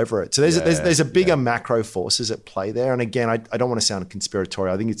are all over it. So there's a bigger macro forces at play there. And again, I don't want to sound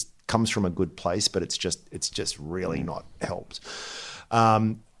conspiratorial. I think it comes from a good place, but it's just really not helped.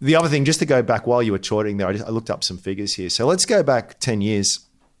 The other thing, just to go back while you were talking there, I looked up some figures here. So let's go back 10 years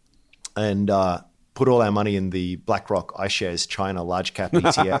and put all our money in the BlackRock iShares China large cap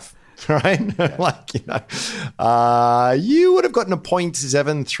ETF. Right? You would have gotten a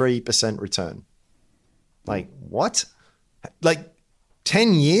 0.73% return. What?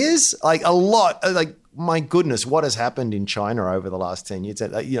 10 years? Like a lot. Like, my goodness, what has happened in China over the last 10 years?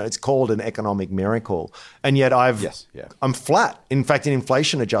 It's called an economic miracle. And yet I'm flat. In fact, in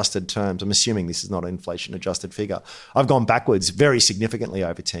inflation-adjusted terms, I'm assuming this is not an inflation-adjusted figure, I've gone backwards very significantly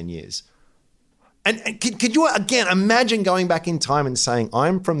over 10 years. And could you, again, imagine going back in time and saying,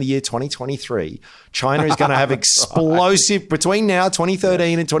 I'm from the year 2023, China is going to have explosive, between now,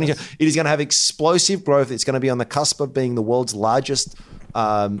 2013 and 2020, it is going to have explosive growth. It's going to be on the cusp of being the world's largest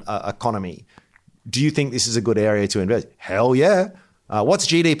economy. Do you think this is a good area to invest? Hell yeah. What's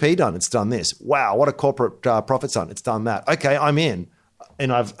GDP done? It's done this. Wow, what a corporate profit's done? It's done that. Okay, I'm in.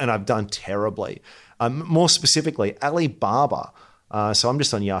 And I've done terribly. More specifically, Alibaba. So I'm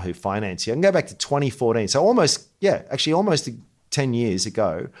just on Yahoo Finance here. I can go back to 2014. So almost 10 years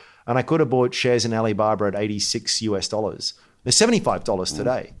ago. And I could have bought shares in Alibaba at $86 US. They're $75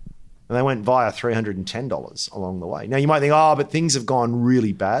 today. And they went via $310 along the way. Now you might think, but things have gone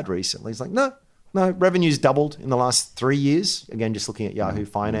really bad recently. It's like, no, revenue's doubled in the last 3 years. Again, just looking at Yahoo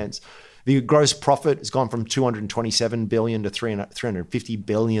Finance. The gross profit has gone from $227 billion to $350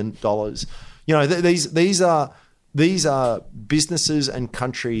 billion. These are businesses and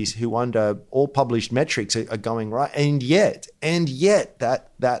countries who, under all published metrics, are going right, and yet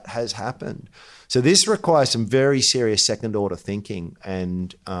that has happened. So this requires some very serious second order thinking,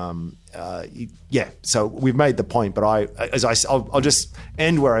 and So we've made the point, but I'll just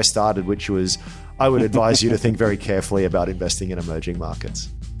end where I started, which was I would advise you to think very carefully about investing in emerging markets.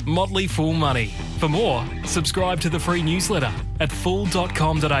 Motley Fool Money. For more, subscribe to the free newsletter at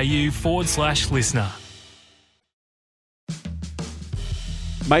fool.com.au/listener.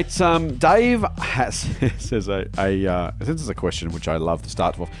 Mate, Dave says this is a question which I love to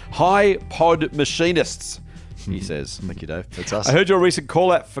start with. Hi, pod machinists, he says. Thank you, Dave. That's us. I heard your recent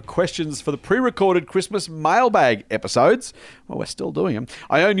call out for questions for the pre-recorded Christmas mailbag episodes. Well, we're still doing them.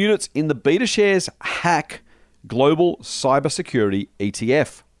 I own units in the BetaShares Hack Global Cybersecurity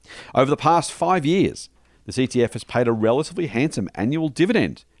ETF. Over the past 5 years, this ETF has paid a relatively handsome annual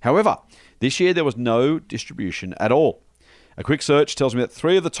dividend. However, this year there was no distribution at all. A quick search tells me that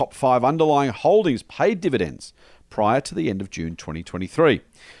 3 of the top 5 underlying holdings paid dividends prior to the end of June 2023.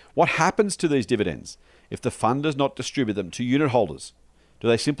 What happens to these dividends if the fund does not distribute them to unit holders? Do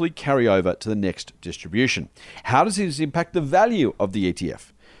they simply carry over to the next distribution? How does this impact the value of the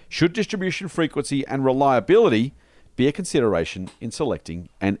ETF? Should distribution frequency and reliability be a consideration in selecting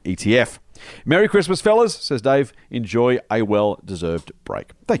an ETF? Merry Christmas, fellas, says Dave. Enjoy a well-deserved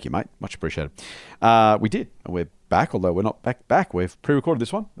break. Thank you, mate. Much appreciated. We did, and we're back, although we're not back. We've pre-recorded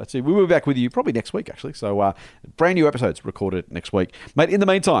this one. That's it. We will be back with you probably next week, actually. So brand new episodes recorded next week. Mate, in the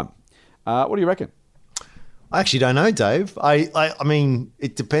meantime, what do you reckon? I actually don't know, Dave. I mean,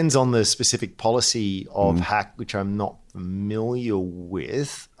 it depends on the specific policy of Hack, which I'm not familiar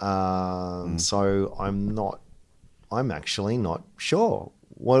with. So I'm actually not sure.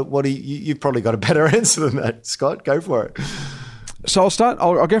 What do you've probably got a better answer than that, Scott. Go for it. So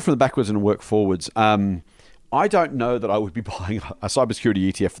I'll go from the backwards and work forwards. I don't know that I would be buying a cybersecurity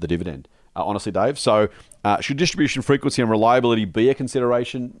ETF for the dividend, honestly, Dave. So should distribution frequency and reliability be a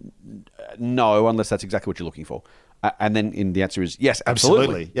consideration? No, unless that's exactly what you're looking for. And then the answer is yes,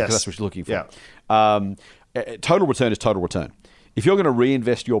 absolutely. Yes. Because that's what you're looking for. Yeah. Total return is total return. If you're going to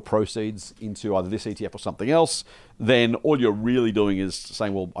reinvest your proceeds into either this ETF or something else, then all you're really doing is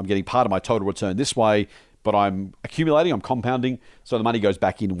saying, well, I'm getting part of my total return this way, but I'm accumulating, I'm compounding, so the money goes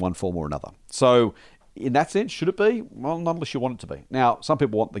back in one form or another. So in that sense, should it be? Well, not unless you want it to be. Now, some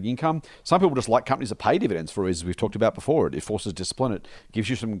people want the income. Some people just like companies that pay dividends for reasons we've talked about before. It forces discipline. It gives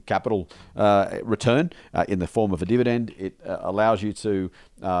you some capital return in the form of a dividend. It allows you to,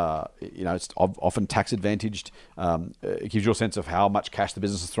 it's often tax advantaged. It gives you a sense of how much cash the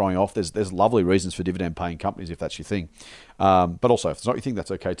business is throwing off. There's lovely reasons for dividend paying companies if that's your thing. But also, if it's not your thing,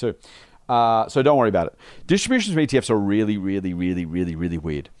 that's okay too. So don't worry about it. Distributions from ETFs are really, really, really, really, really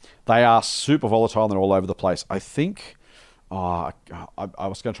weird. They are super volatile and they're all over the place. I think I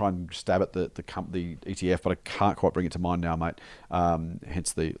was going to try and stab at the ETF, but I can't quite bring it to mind now, mate.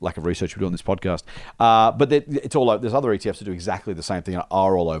 Hence the lack of research we do on this podcast. But it's all there's other ETFs that do exactly the same thing and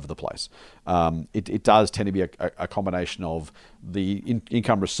are all over the place. It does tend to be a combination of the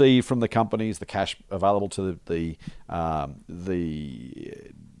income received from the companies, the cash available to the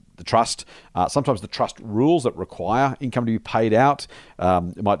trust. Sometimes the trust rules that require income to be paid out.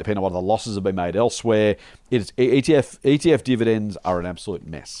 It might depend on whether the losses have been made elsewhere. ETF dividends are an absolute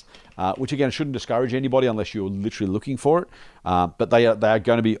mess, which again shouldn't discourage anybody unless you're literally looking for it. But they are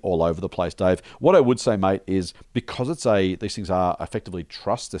going to be all over the place, Dave. What I would say, mate, is because these things are effectively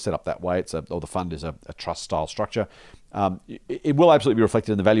trusts. They're set up that way. The fund is a trust style structure. it will absolutely be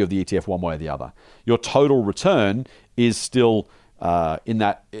reflected in the value of the ETF one way or the other. Your total return is still in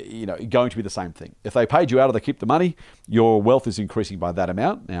that, going to be the same thing. If they paid you out or they keep the money, your wealth is increasing by that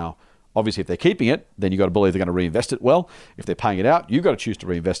amount. Now, obviously, if they're keeping it, then you've got to believe they're going to reinvest it well. If they're paying it out, you've got to choose to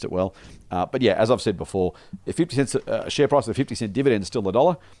reinvest it well. But yeah, as I've said before, if 50 cents share price with a 50-cent dividend is still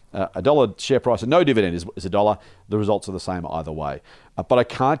 $1. $1 share price and no dividend is $1. The results are the same either way. But I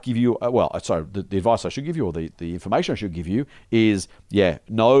can't give you, the advice I should give you, or the information I should give you is,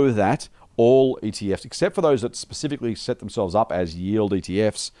 know that all ETFs, except for those that specifically set themselves up as yield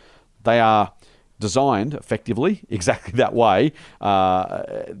ETFs, they are designed effectively exactly that way.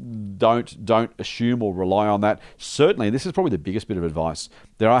 Don't assume or rely on that. Certainly, this is probably the biggest bit of advice.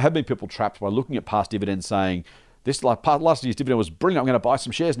 There have been people trapped by looking at past dividends saying, last year's dividend was brilliant, I'm going to buy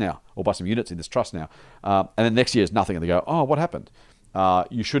some shares now, or buy some units in this trust now. And then next year's nothing, and they go, oh, what happened?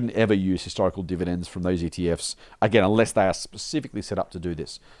 You shouldn't ever use historical dividends from those ETFs, again, unless they are specifically set up to do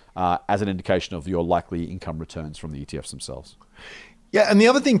this, as an indication of your likely income returns from the ETFs themselves. Yeah, and the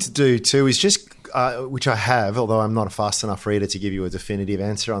other thing to do too is just, which I have, although I'm not a fast enough reader to give you a definitive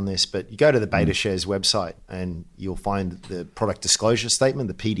answer on this, but you go to the BetaShares website and you'll find the product disclosure statement,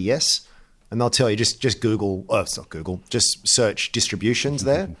 the PDS, and they'll tell you, just Google, it's not Google, just search distributions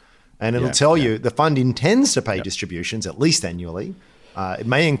there, and it'll tell you the fund intends to pay distributions at least annually. It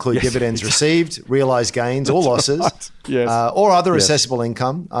may include dividends received, realized gains or losses, or other assessable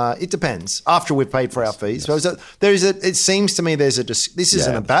income. It depends. After we've paid for our fees, so it seems to me this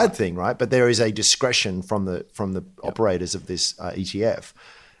isn't a bad thing, right? But there is a discretion from the operators of this ETF,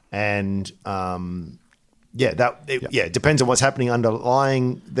 and it depends on what's happening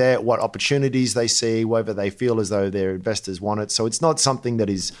underlying there, what opportunities they see, whether they feel as though their investors want it. So it's not something that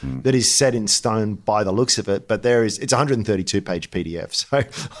is set in stone by the looks of it, but it's a 132-page PDF. So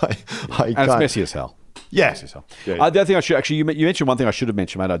and it's messy as hell. Yeah. The other thing I should you mentioned one thing I should have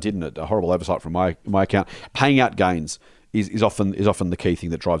mentioned, mate. I didn't. A horrible oversight from my account. Paying out gains is often the key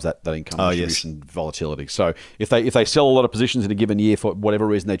thing that drives that income distribution volatility. So if they sell a lot of positions in a given year for whatever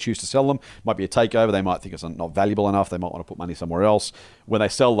reason they choose to sell them, might be a takeover, they might think it's not valuable enough, they might want to put money somewhere else. When they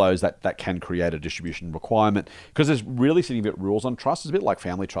sell those, that can create a distribution requirement, because there's really sitting a bit rules on trusts. It's a bit like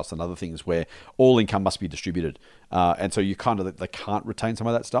family trusts and other things where all income must be distributed. And so they can't retain some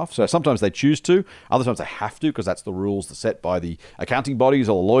of that stuff. So sometimes they choose to, other times they have to, because that's the rules that are set by the accounting bodies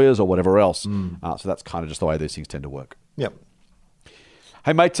or the lawyers or whatever else. So that's kind of just the way these things tend to work. Yep.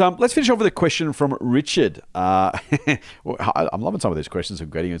 Hey, mate, let's finish off with a question from Richard. I'm loving some of these questions I'm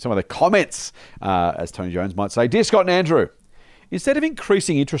getting and some of the comments, as Tony Jones might say. Dear Scott and Andrew, instead of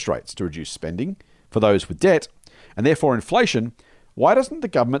increasing interest rates to reduce spending for those with debt, and therefore inflation, why doesn't the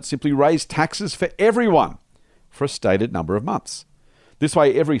government simply raise taxes for everyone for a stated number of months? This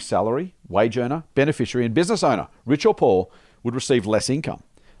way, every salary, wage earner, beneficiary, and business owner, rich or poor, would receive less income.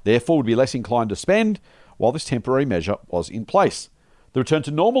 Therefore, would be less inclined to spend while this temporary measure was in place. The return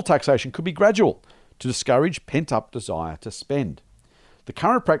to normal taxation could be gradual to discourage pent-up desire to spend. The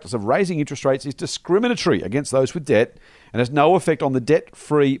current practice of raising interest rates is discriminatory against those with debt and has no effect on the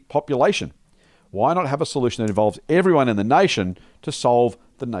debt-free population. Why not have a solution that involves everyone in the nation to solve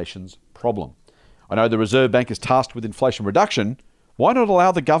the nation's problem? I know the Reserve Bank is tasked with inflation reduction. Why not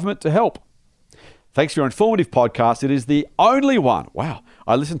allow the government to help? Thanks for your informative podcast. It is the only one,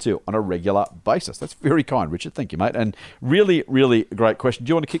 I listen to on a regular basis. That's very kind, Richard. Thank you, mate. And really, really great question. Do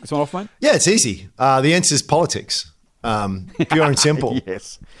you want to kick this one off, mate? Yeah, it's easy. The answer is politics. Pure and simple.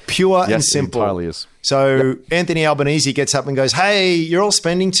 Yes. Pure and simple. It entirely is. So Anthony Albanese gets up and goes, hey, you're all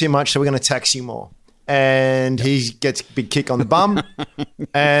spending too much, so we're going to tax you more. And he gets a big kick on the bum.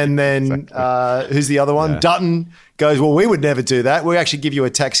 And then who's the other one? Dutton goes, well, we would never do that. We actually give you a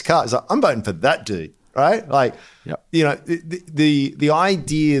tax cut. It's like, I'm voting for that dude, right? Like, the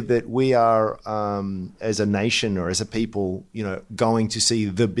idea that we are, as a nation or as a people, going to see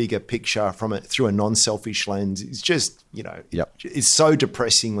the bigger picture from it through a non-selfish lens is just, it's so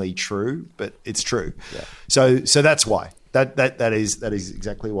depressingly true, but it's true. Yeah. So that's why. That is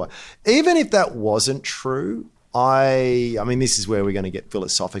exactly why. Even if that wasn't true, I mean, this is where we're going to get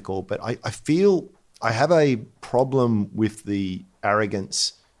philosophical, but I feel I have a problem with the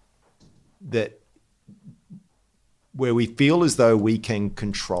arrogance where we feel as though we can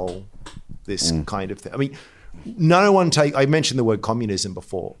control this kind of thing. I mean, I mentioned the word communism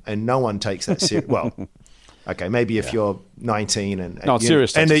before, and no one takes that seriously. Well, Okay, maybe if you're 19 and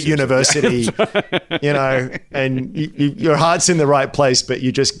serious and at serious. university, and your heart's in the right place, but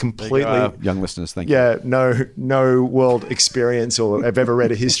you just completely young listeners, thank you. Yeah, no world experience or have ever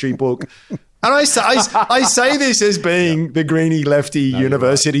read a history book. And I say this as being the greeny lefty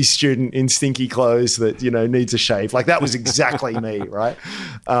university student in stinky clothes that needs a shave. Like that was exactly me, right?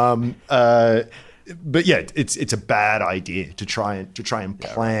 But yeah, it's a bad idea to try and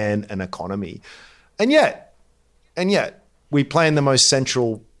plan an economy, and yet we plan the most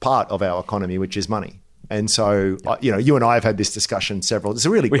central part of our economy, which is money. And so, you and I have had this discussion It's a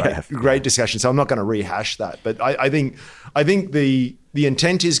really great discussion. So I'm not going to rehash that. But I think the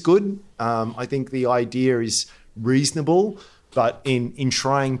intent is good. I think the idea is reasonable. But in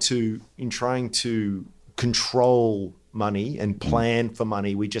trying to control money and plan for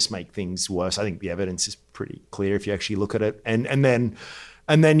money, we just make things worse. I think the evidence is pretty clear if you actually look at it. And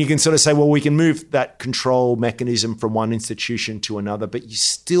then you can sort of say, well, we can move that control mechanism from one institution to another, but you're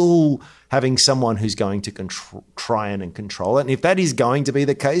still having someone who's going to try and control it. And if that is going to be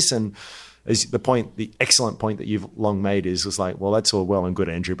the case, and as the excellent point that you've long made was like, well, that's all well and good,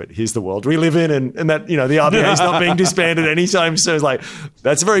 Andrew, but here's the world we live in, and that the RBA is not being disbanded anytime soon. It's like,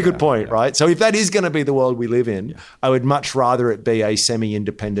 that's a very good point, right? So if that is going to be the world we live in, I would much rather it be a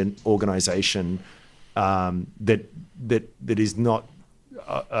semi-independent organization that is not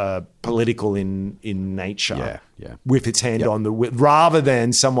political in nature, with its hand on the whip, rather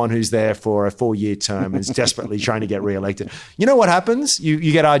than someone who's there for a 4-year term and is desperately trying to get reelected. You know what happens?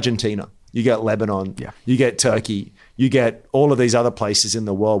 You get Argentina, you get Lebanon, you get Turkey, you get all of these other places in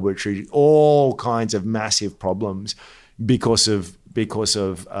the world which are all kinds of massive problems because of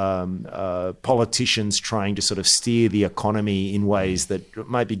politicians trying to sort of steer the economy in ways that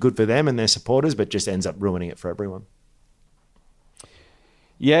might be good for them and their supporters, but just ends up ruining it for everyone.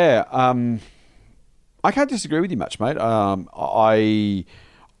 Yeah, I can't disagree with you much, mate. I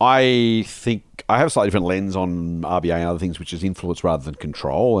think I have a slightly different lens on RBA and other things, which is influence rather than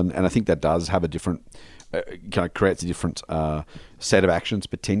control, and I think that does have a different, kind of creates a different set of actions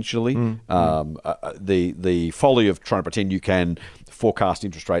potentially. The folly of trying to pretend you can forecast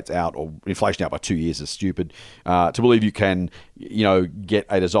interest rates out or inflation out by 2 years is stupid. To believe you can, get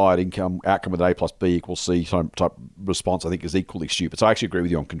a desired outcome with A plus B equals C type response, I think is equally stupid. So I actually agree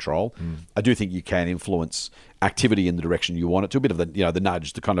with you on control. I do think you can influence activity in the direction you want it to. A bit of the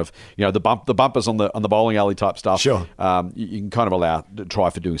nudge, the kind of the bumpers on the bowling alley type stuff. Sure, you can kind of try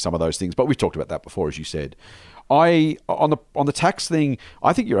for doing some of those things. But we've talked about that before, as you said. On the tax thing,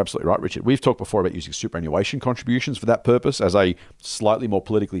 I think you're absolutely right, Richard. We've talked before about using superannuation contributions for that purpose as a slightly more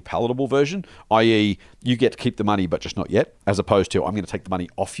politically palatable version, i.e. you get to keep the money but just not yet, as opposed to I'm going to take the money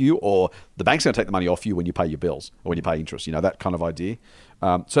off you, or the bank's going to take the money off you when you pay your bills or when you pay interest, that kind of idea.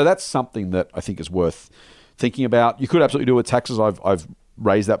 So that's something that I think is worth thinking about. You could absolutely do it with taxes. I've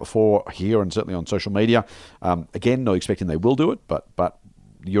raised that before here and certainly on social media. Again, not expecting they will do it, but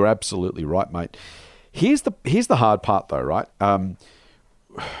you're absolutely right, mate. Here's the hard part, though, right? Having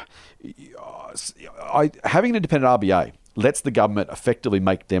an independent RBA lets the government effectively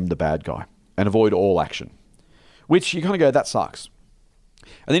make them the bad guy and avoid all action, which you kind of go, that sucks.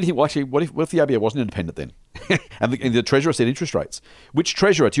 And then you think, well, actually, what if the RBA wasn't independent then? and the Treasurer set interest rates. Which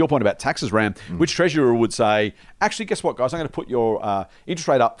Treasurer, to your point about taxes, Ram, which Treasurer would say, actually, guess what, guys? I'm going to put your interest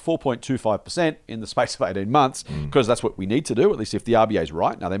rate up 4.25% in the space of 18 months because that's what we need to do, at least if the RBA is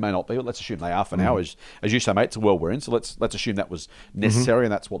right. Now, they may not be, but let's assume they are for now. As you say, mate, it's a world we're in, so let's assume that was necessary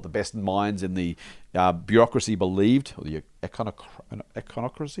and that's what the best minds in the bureaucracy believed, or the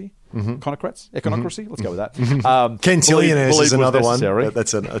econocracy? Econocracy? Let's go with that. Cantillionaires is another one.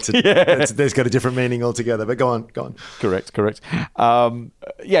 There's got a different meaning altogether, but go on. Correct. Let's assume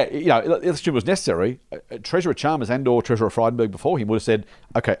it was necessary. Treasurer Chalmers and or Treasurer Frydenberg before him would have said,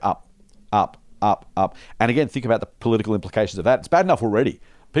 okay, up. And again, think about the political implications of that. It's bad enough already.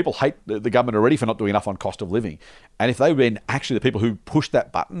 People hate the government already for not doing enough on cost of living. And if they've been actually the people who pushed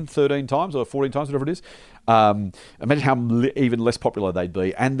that button 13 times or 14 times, whatever it is, imagine how even less popular they'd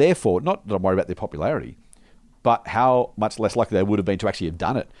be. And therefore, not that I'm worried about their popularity, but how much less likely they would have been to actually have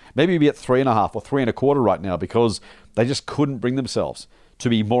done it. Maybe we'd be at 3.5 or 3.25 right now because they just couldn't bring themselves to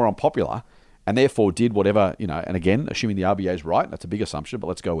be more unpopular and therefore did whatever, and again, assuming the RBA is right, that's a big assumption, but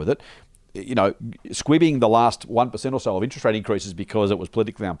let's go with it. Squibbing the last 1% or so of interest rate increases because it was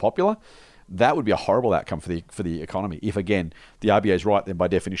politically unpopular, that would be a horrible outcome for the economy. If again the RBA is right, then by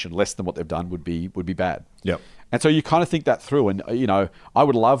definition less than what they've done would be bad. Yep. And so you kind of think that through, and I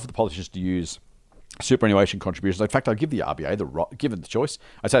would love the politicians to use superannuation contributions. In fact, I'd give the RBA given the choice.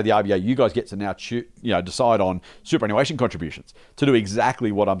 I'd say to the RBA, you guys get to now decide on superannuation contributions to do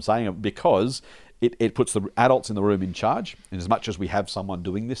exactly what I'm saying, because it puts the adults in the room in charge, in as much as we have someone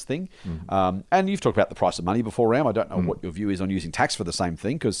doing this thing. And you've talked about the price of money before, Ram. I don't know what your view is on using tax for the same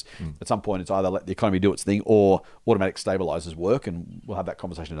thing, because at some point it's either let the economy do its thing or automatic stabilisers work, and we'll have that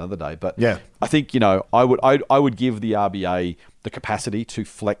conversation another day. But I think, I would give the RBA the capacity to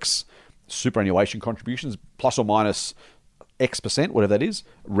flex superannuation contributions plus or minus X%, whatever that is,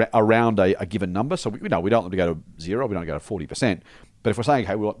 around a given number. So we don't want them to go to 0, we don't go to 40%. But if we're saying,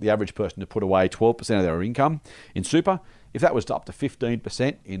 okay, we want the average person to put away 12% of their income in super, if that was up to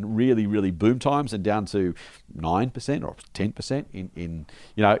 15% in really, really boom times and down to 9% or 10%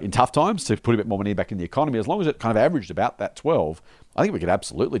 in tough times to put a bit more money back in the economy, as long as it kind of averaged about that 12, I think we could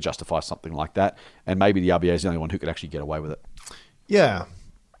absolutely justify something like that. And maybe the RBA is the only one who could actually get away with it. Yeah.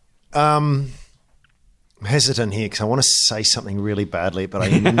 I'm hesitant here because I want to say something really badly, but I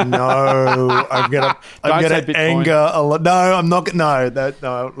know I'm gonna anger a lot. No, I'm not.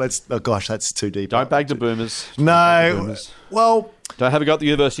 No. Let's. Oh gosh, that's too deep. Don't bag the boomers. No. Well, don't have a go at the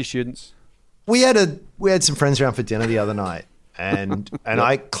university students. We had some friends around for dinner the other night, and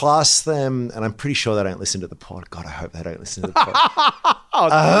I classed them, and I'm pretty sure they don't listen to the pod. God, I hope they don't listen to the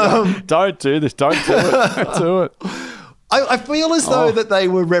pod. Don't do this. Don't do it. Don't do it. I feel as though that they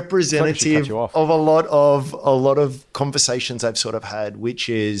were representative of a lot of conversations I've sort of had, which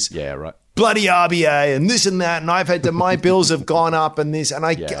is bloody RBA and this and that, and I've had to, my bills have gone up and this, and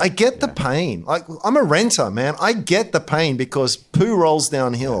I get the pain. Like, I'm a renter, man. I get the pain because poo rolls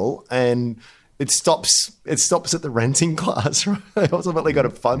downhill and it stops at the renting class, right? I ultimately got to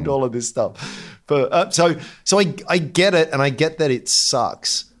fund all of this stuff. But so I get it, and I get that it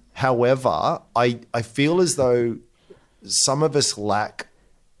sucks. However, I feel as though some of us lack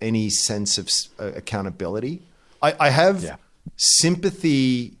any sense of accountability. I have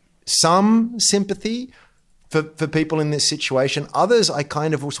sympathy, some sympathy for people in this situation. Others, I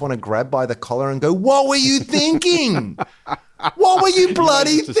kind of just want to grab by the collar and go, what were you thinking? What were you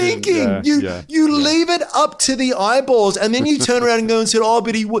bloody thinking? You leave it up to the eyeballs, and then you turn around and go and say, oh,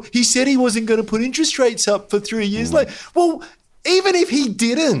 but he said he wasn't going to put interest rates up for 3 years. Like, well, even if he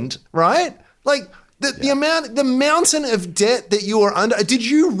didn't, right? Like, the mountain of debt that you are under, did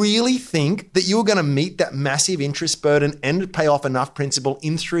you really think that you were going to meet that massive interest burden and pay off enough principal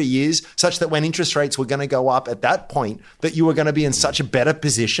in 3 years such that when interest rates were going to go up at that point, that you were going to be in such a better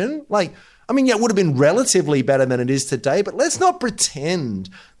position? Like, I mean, it would have been relatively better than it is today, but let's not pretend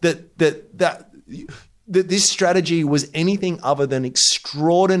that this strategy was anything other than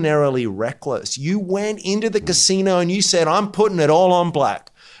extraordinarily reckless. You went into the casino and you said, I'm putting it all on black.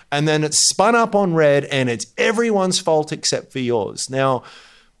 And then it's spun up on red, and it's everyone's fault except for yours. Now,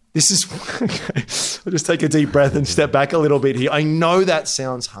 this is... I'll just take a deep breath and step back a little bit here. I know that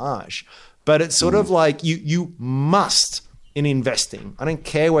sounds harsh, but it's sort of like you must, in investing, I don't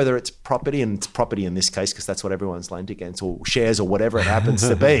care whether it's property, and it's property in this case because that's what everyone's lent against, or shares or whatever it happens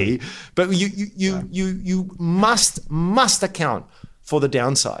to be, but you must account for the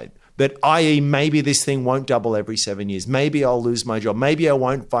downside. That, i.e., maybe this thing won't double every 7 years. Maybe I'll lose my job. Maybe I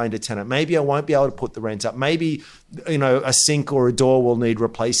won't find a tenant. Maybe I won't be able to put the rent up. Maybe, a sink or a door will need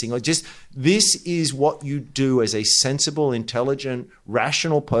replacing. Or just, this is what you do as a sensible, intelligent,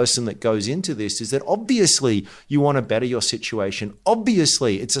 rational person that goes into this, is that obviously you want to better your situation.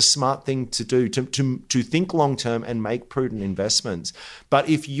 Obviously, it's a smart thing to do, to think long term and make prudent investments. But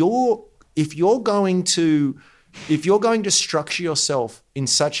if you're going to structure yourself in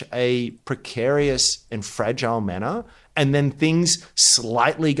such a precarious and fragile manner, and then things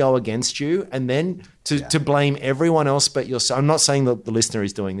slightly go against you, and then to blame everyone else but yourself. I'm not saying that the listener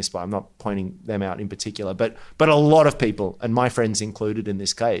is doing this, but I'm not pointing them out in particular, but a lot of people, and my friends included in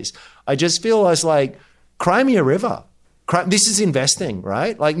this case, I just feel as like, cry me a river. This is investing,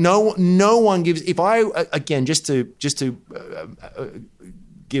 right? Like no one gives. If I, again, just to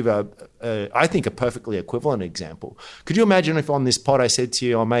give I think a perfectly equivalent example. Could you imagine if on this pod I said to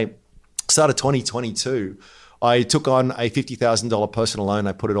you, oh mate, start of 2022, I took on a $50,000 personal loan,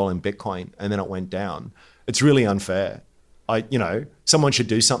 I put it all in Bitcoin, and then it went down. It's really unfair. Someone should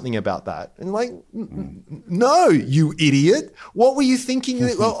do something about that. And like, no, you idiot. What were you thinking?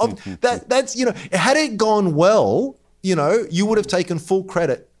 That's, had it gone well, you would have taken full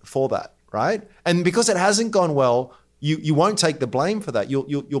credit for that, right? And because it hasn't gone well, you won't take the blame for that.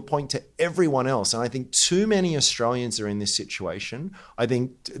 You'll point to everyone else. And I think too many Australians are in this situation. I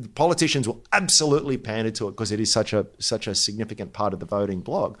think politicians will absolutely pander to it because it is such a significant part of the voting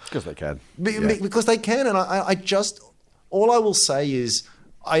bloc. Because they can. Because they can. And I just, all I will say is,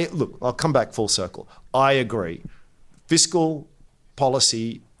 I'll come back full circle. I agree. Fiscal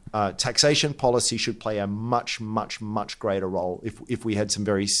policy taxation policy should play a much, much, much greater role if we had some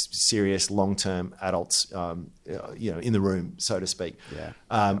very serious long-term adults, in the room, so to speak. Yeah.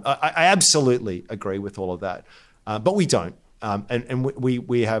 I absolutely agree with all of that, but we don't. And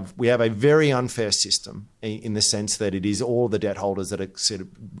we have a very unfair system in the sense that it is all the debt holders that are sort of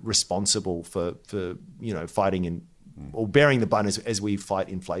responsible for fighting or bearing the brunt as we fight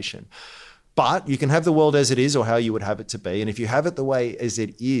inflation. But you can have the world as it is or how you would have it to be. And if you have it the way as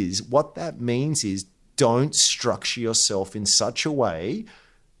it is, what that means is don't structure yourself in such a way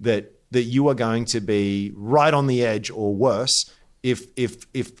that you are going to be right on the edge or worse if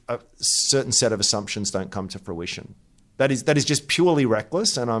a certain set of assumptions don't come to fruition. That is just purely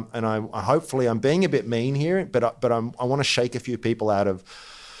reckless, and I hopefully I'm being a bit mean here, but I want to shake a few people out of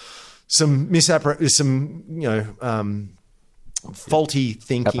some faulty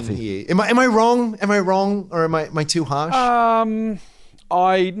thinking Apathy. here. Am I wrong? Am I wrong, or am I too harsh?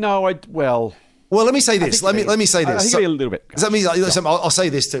 Well, let me say this. Let me say this. I think a little bit. I'll say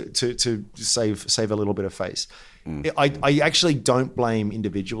this to save a little bit of face. I actually don't blame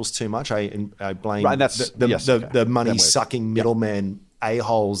individuals too much. I blame the money sucking middleman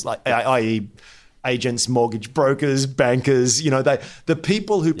a-holes, like i.e. agents, mortgage brokers, bankers. The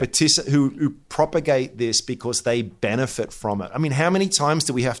people who who propagate this because they benefit from it. I mean, how many times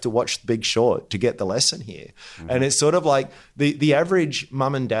do we have to watch Big Short to get the lesson here? Mm-hmm. And it's sort of like the average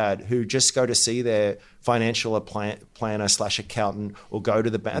mum and dad who just go to see their financial planner / accountant or go to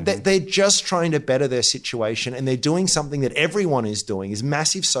the bank. Mm-hmm. They're just trying to better their situation, and they're doing something that everyone is doing, is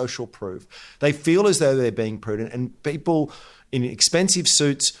massive social proof. They feel as though they're being prudent, and people in expensive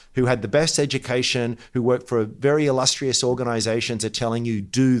suits who had the best education, who work for very illustrious organizations are telling you,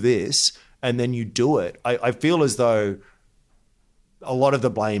 do this, and then you do it. I feel as though a lot of the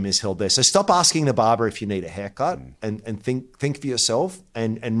blame is held there. So stop asking the barber if you need a haircut and think for yourself.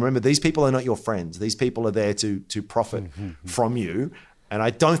 And remember, these people are not your friends. These people are there to profit from you. And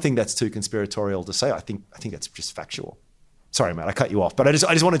I don't think that's too conspiratorial to say. I think that's just factual. Sorry, Matt, I cut you off, but I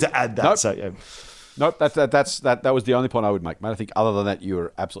just wanted to add that. Nope. So yeah. Nope, that was the only point I would make, mate. I think other than that, you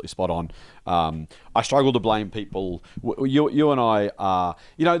were absolutely spot on. I struggle to blame people. You and I are,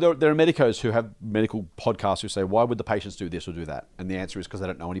 there are medicos who have medical podcasts who say, why would the patients do this or do that? And the answer is because they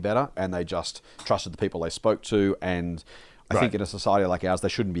don't know any better, and they just trusted the people they spoke to. And I think in a society like ours, they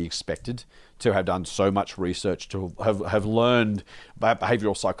shouldn't be expected to have done so much research, to have learned about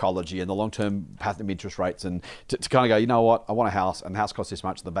behavioural psychology and the long-term pattern of interest rates, and to kind of go, you know what, I want a house, and the house costs this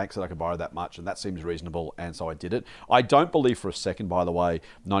much, and the bank said I could borrow that much, and that seems reasonable, and so I did it. I don't believe for a second, by the way,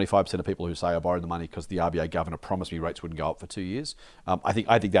 95% of people who say I borrowed the money because the RBA governor promised me rates wouldn't go up for 2 years. I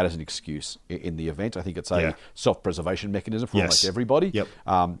think that is an excuse in the event. I think it's a self-preservation mechanism for almost everybody. Yep.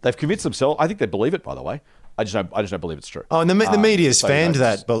 They've convinced themselves. I think they believe it, by the way. I just don't believe it's true. Oh, and the media's fanned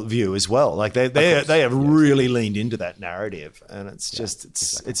that view as well. Like they have really leaned into that narrative, and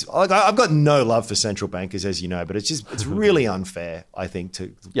it's like I've got no love for central bankers, as you know, but it's really unfair, I think,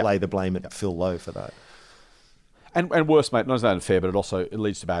 to lay the blame at Phil Lowe for that. And worse, mate, not only unfair, but it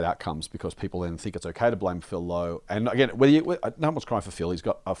leads to bad outcomes because people then think it's okay to blame Phil Lowe. And again, no one's crying for Phil. He's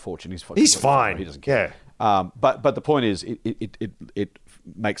got a fortune. He's fine. He doesn't care. But the point is, it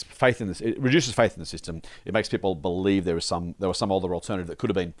makes faith in this. It reduces faith in the system. It makes people believe there was some other alternative that could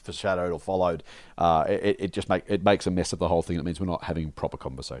have been foreshadowed or followed. It makes a mess of the whole thing. It means we're not having proper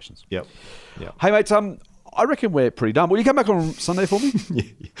conversations. Yep. Hey, mate. I reckon we're pretty done. Will you come back on Sunday for me?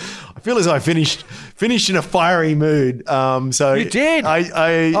 I feel as though I finished in a fiery mood. So you did.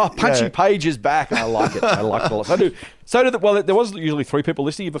 Punchy Page is back, and I like it. I like it a lot. Well, there was usually 3 people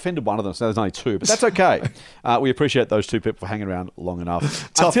listening. You've offended one of them, so there's only 2, but that's okay. We appreciate those 2 people for hanging around long enough.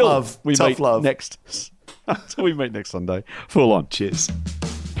 Until we meet next Sunday. Full on. Cheers.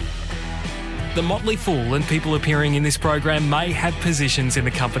 The Motley Fool and people appearing in this program may have positions in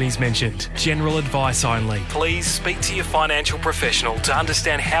the companies mentioned. General advice only. Please speak to your financial professional to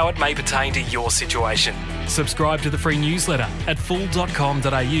understand how it may pertain to your situation. Subscribe to the free newsletter at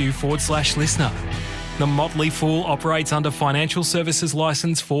fool.com.au/listener. The Motley Fool operates under Financial Services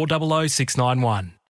Licence 400691.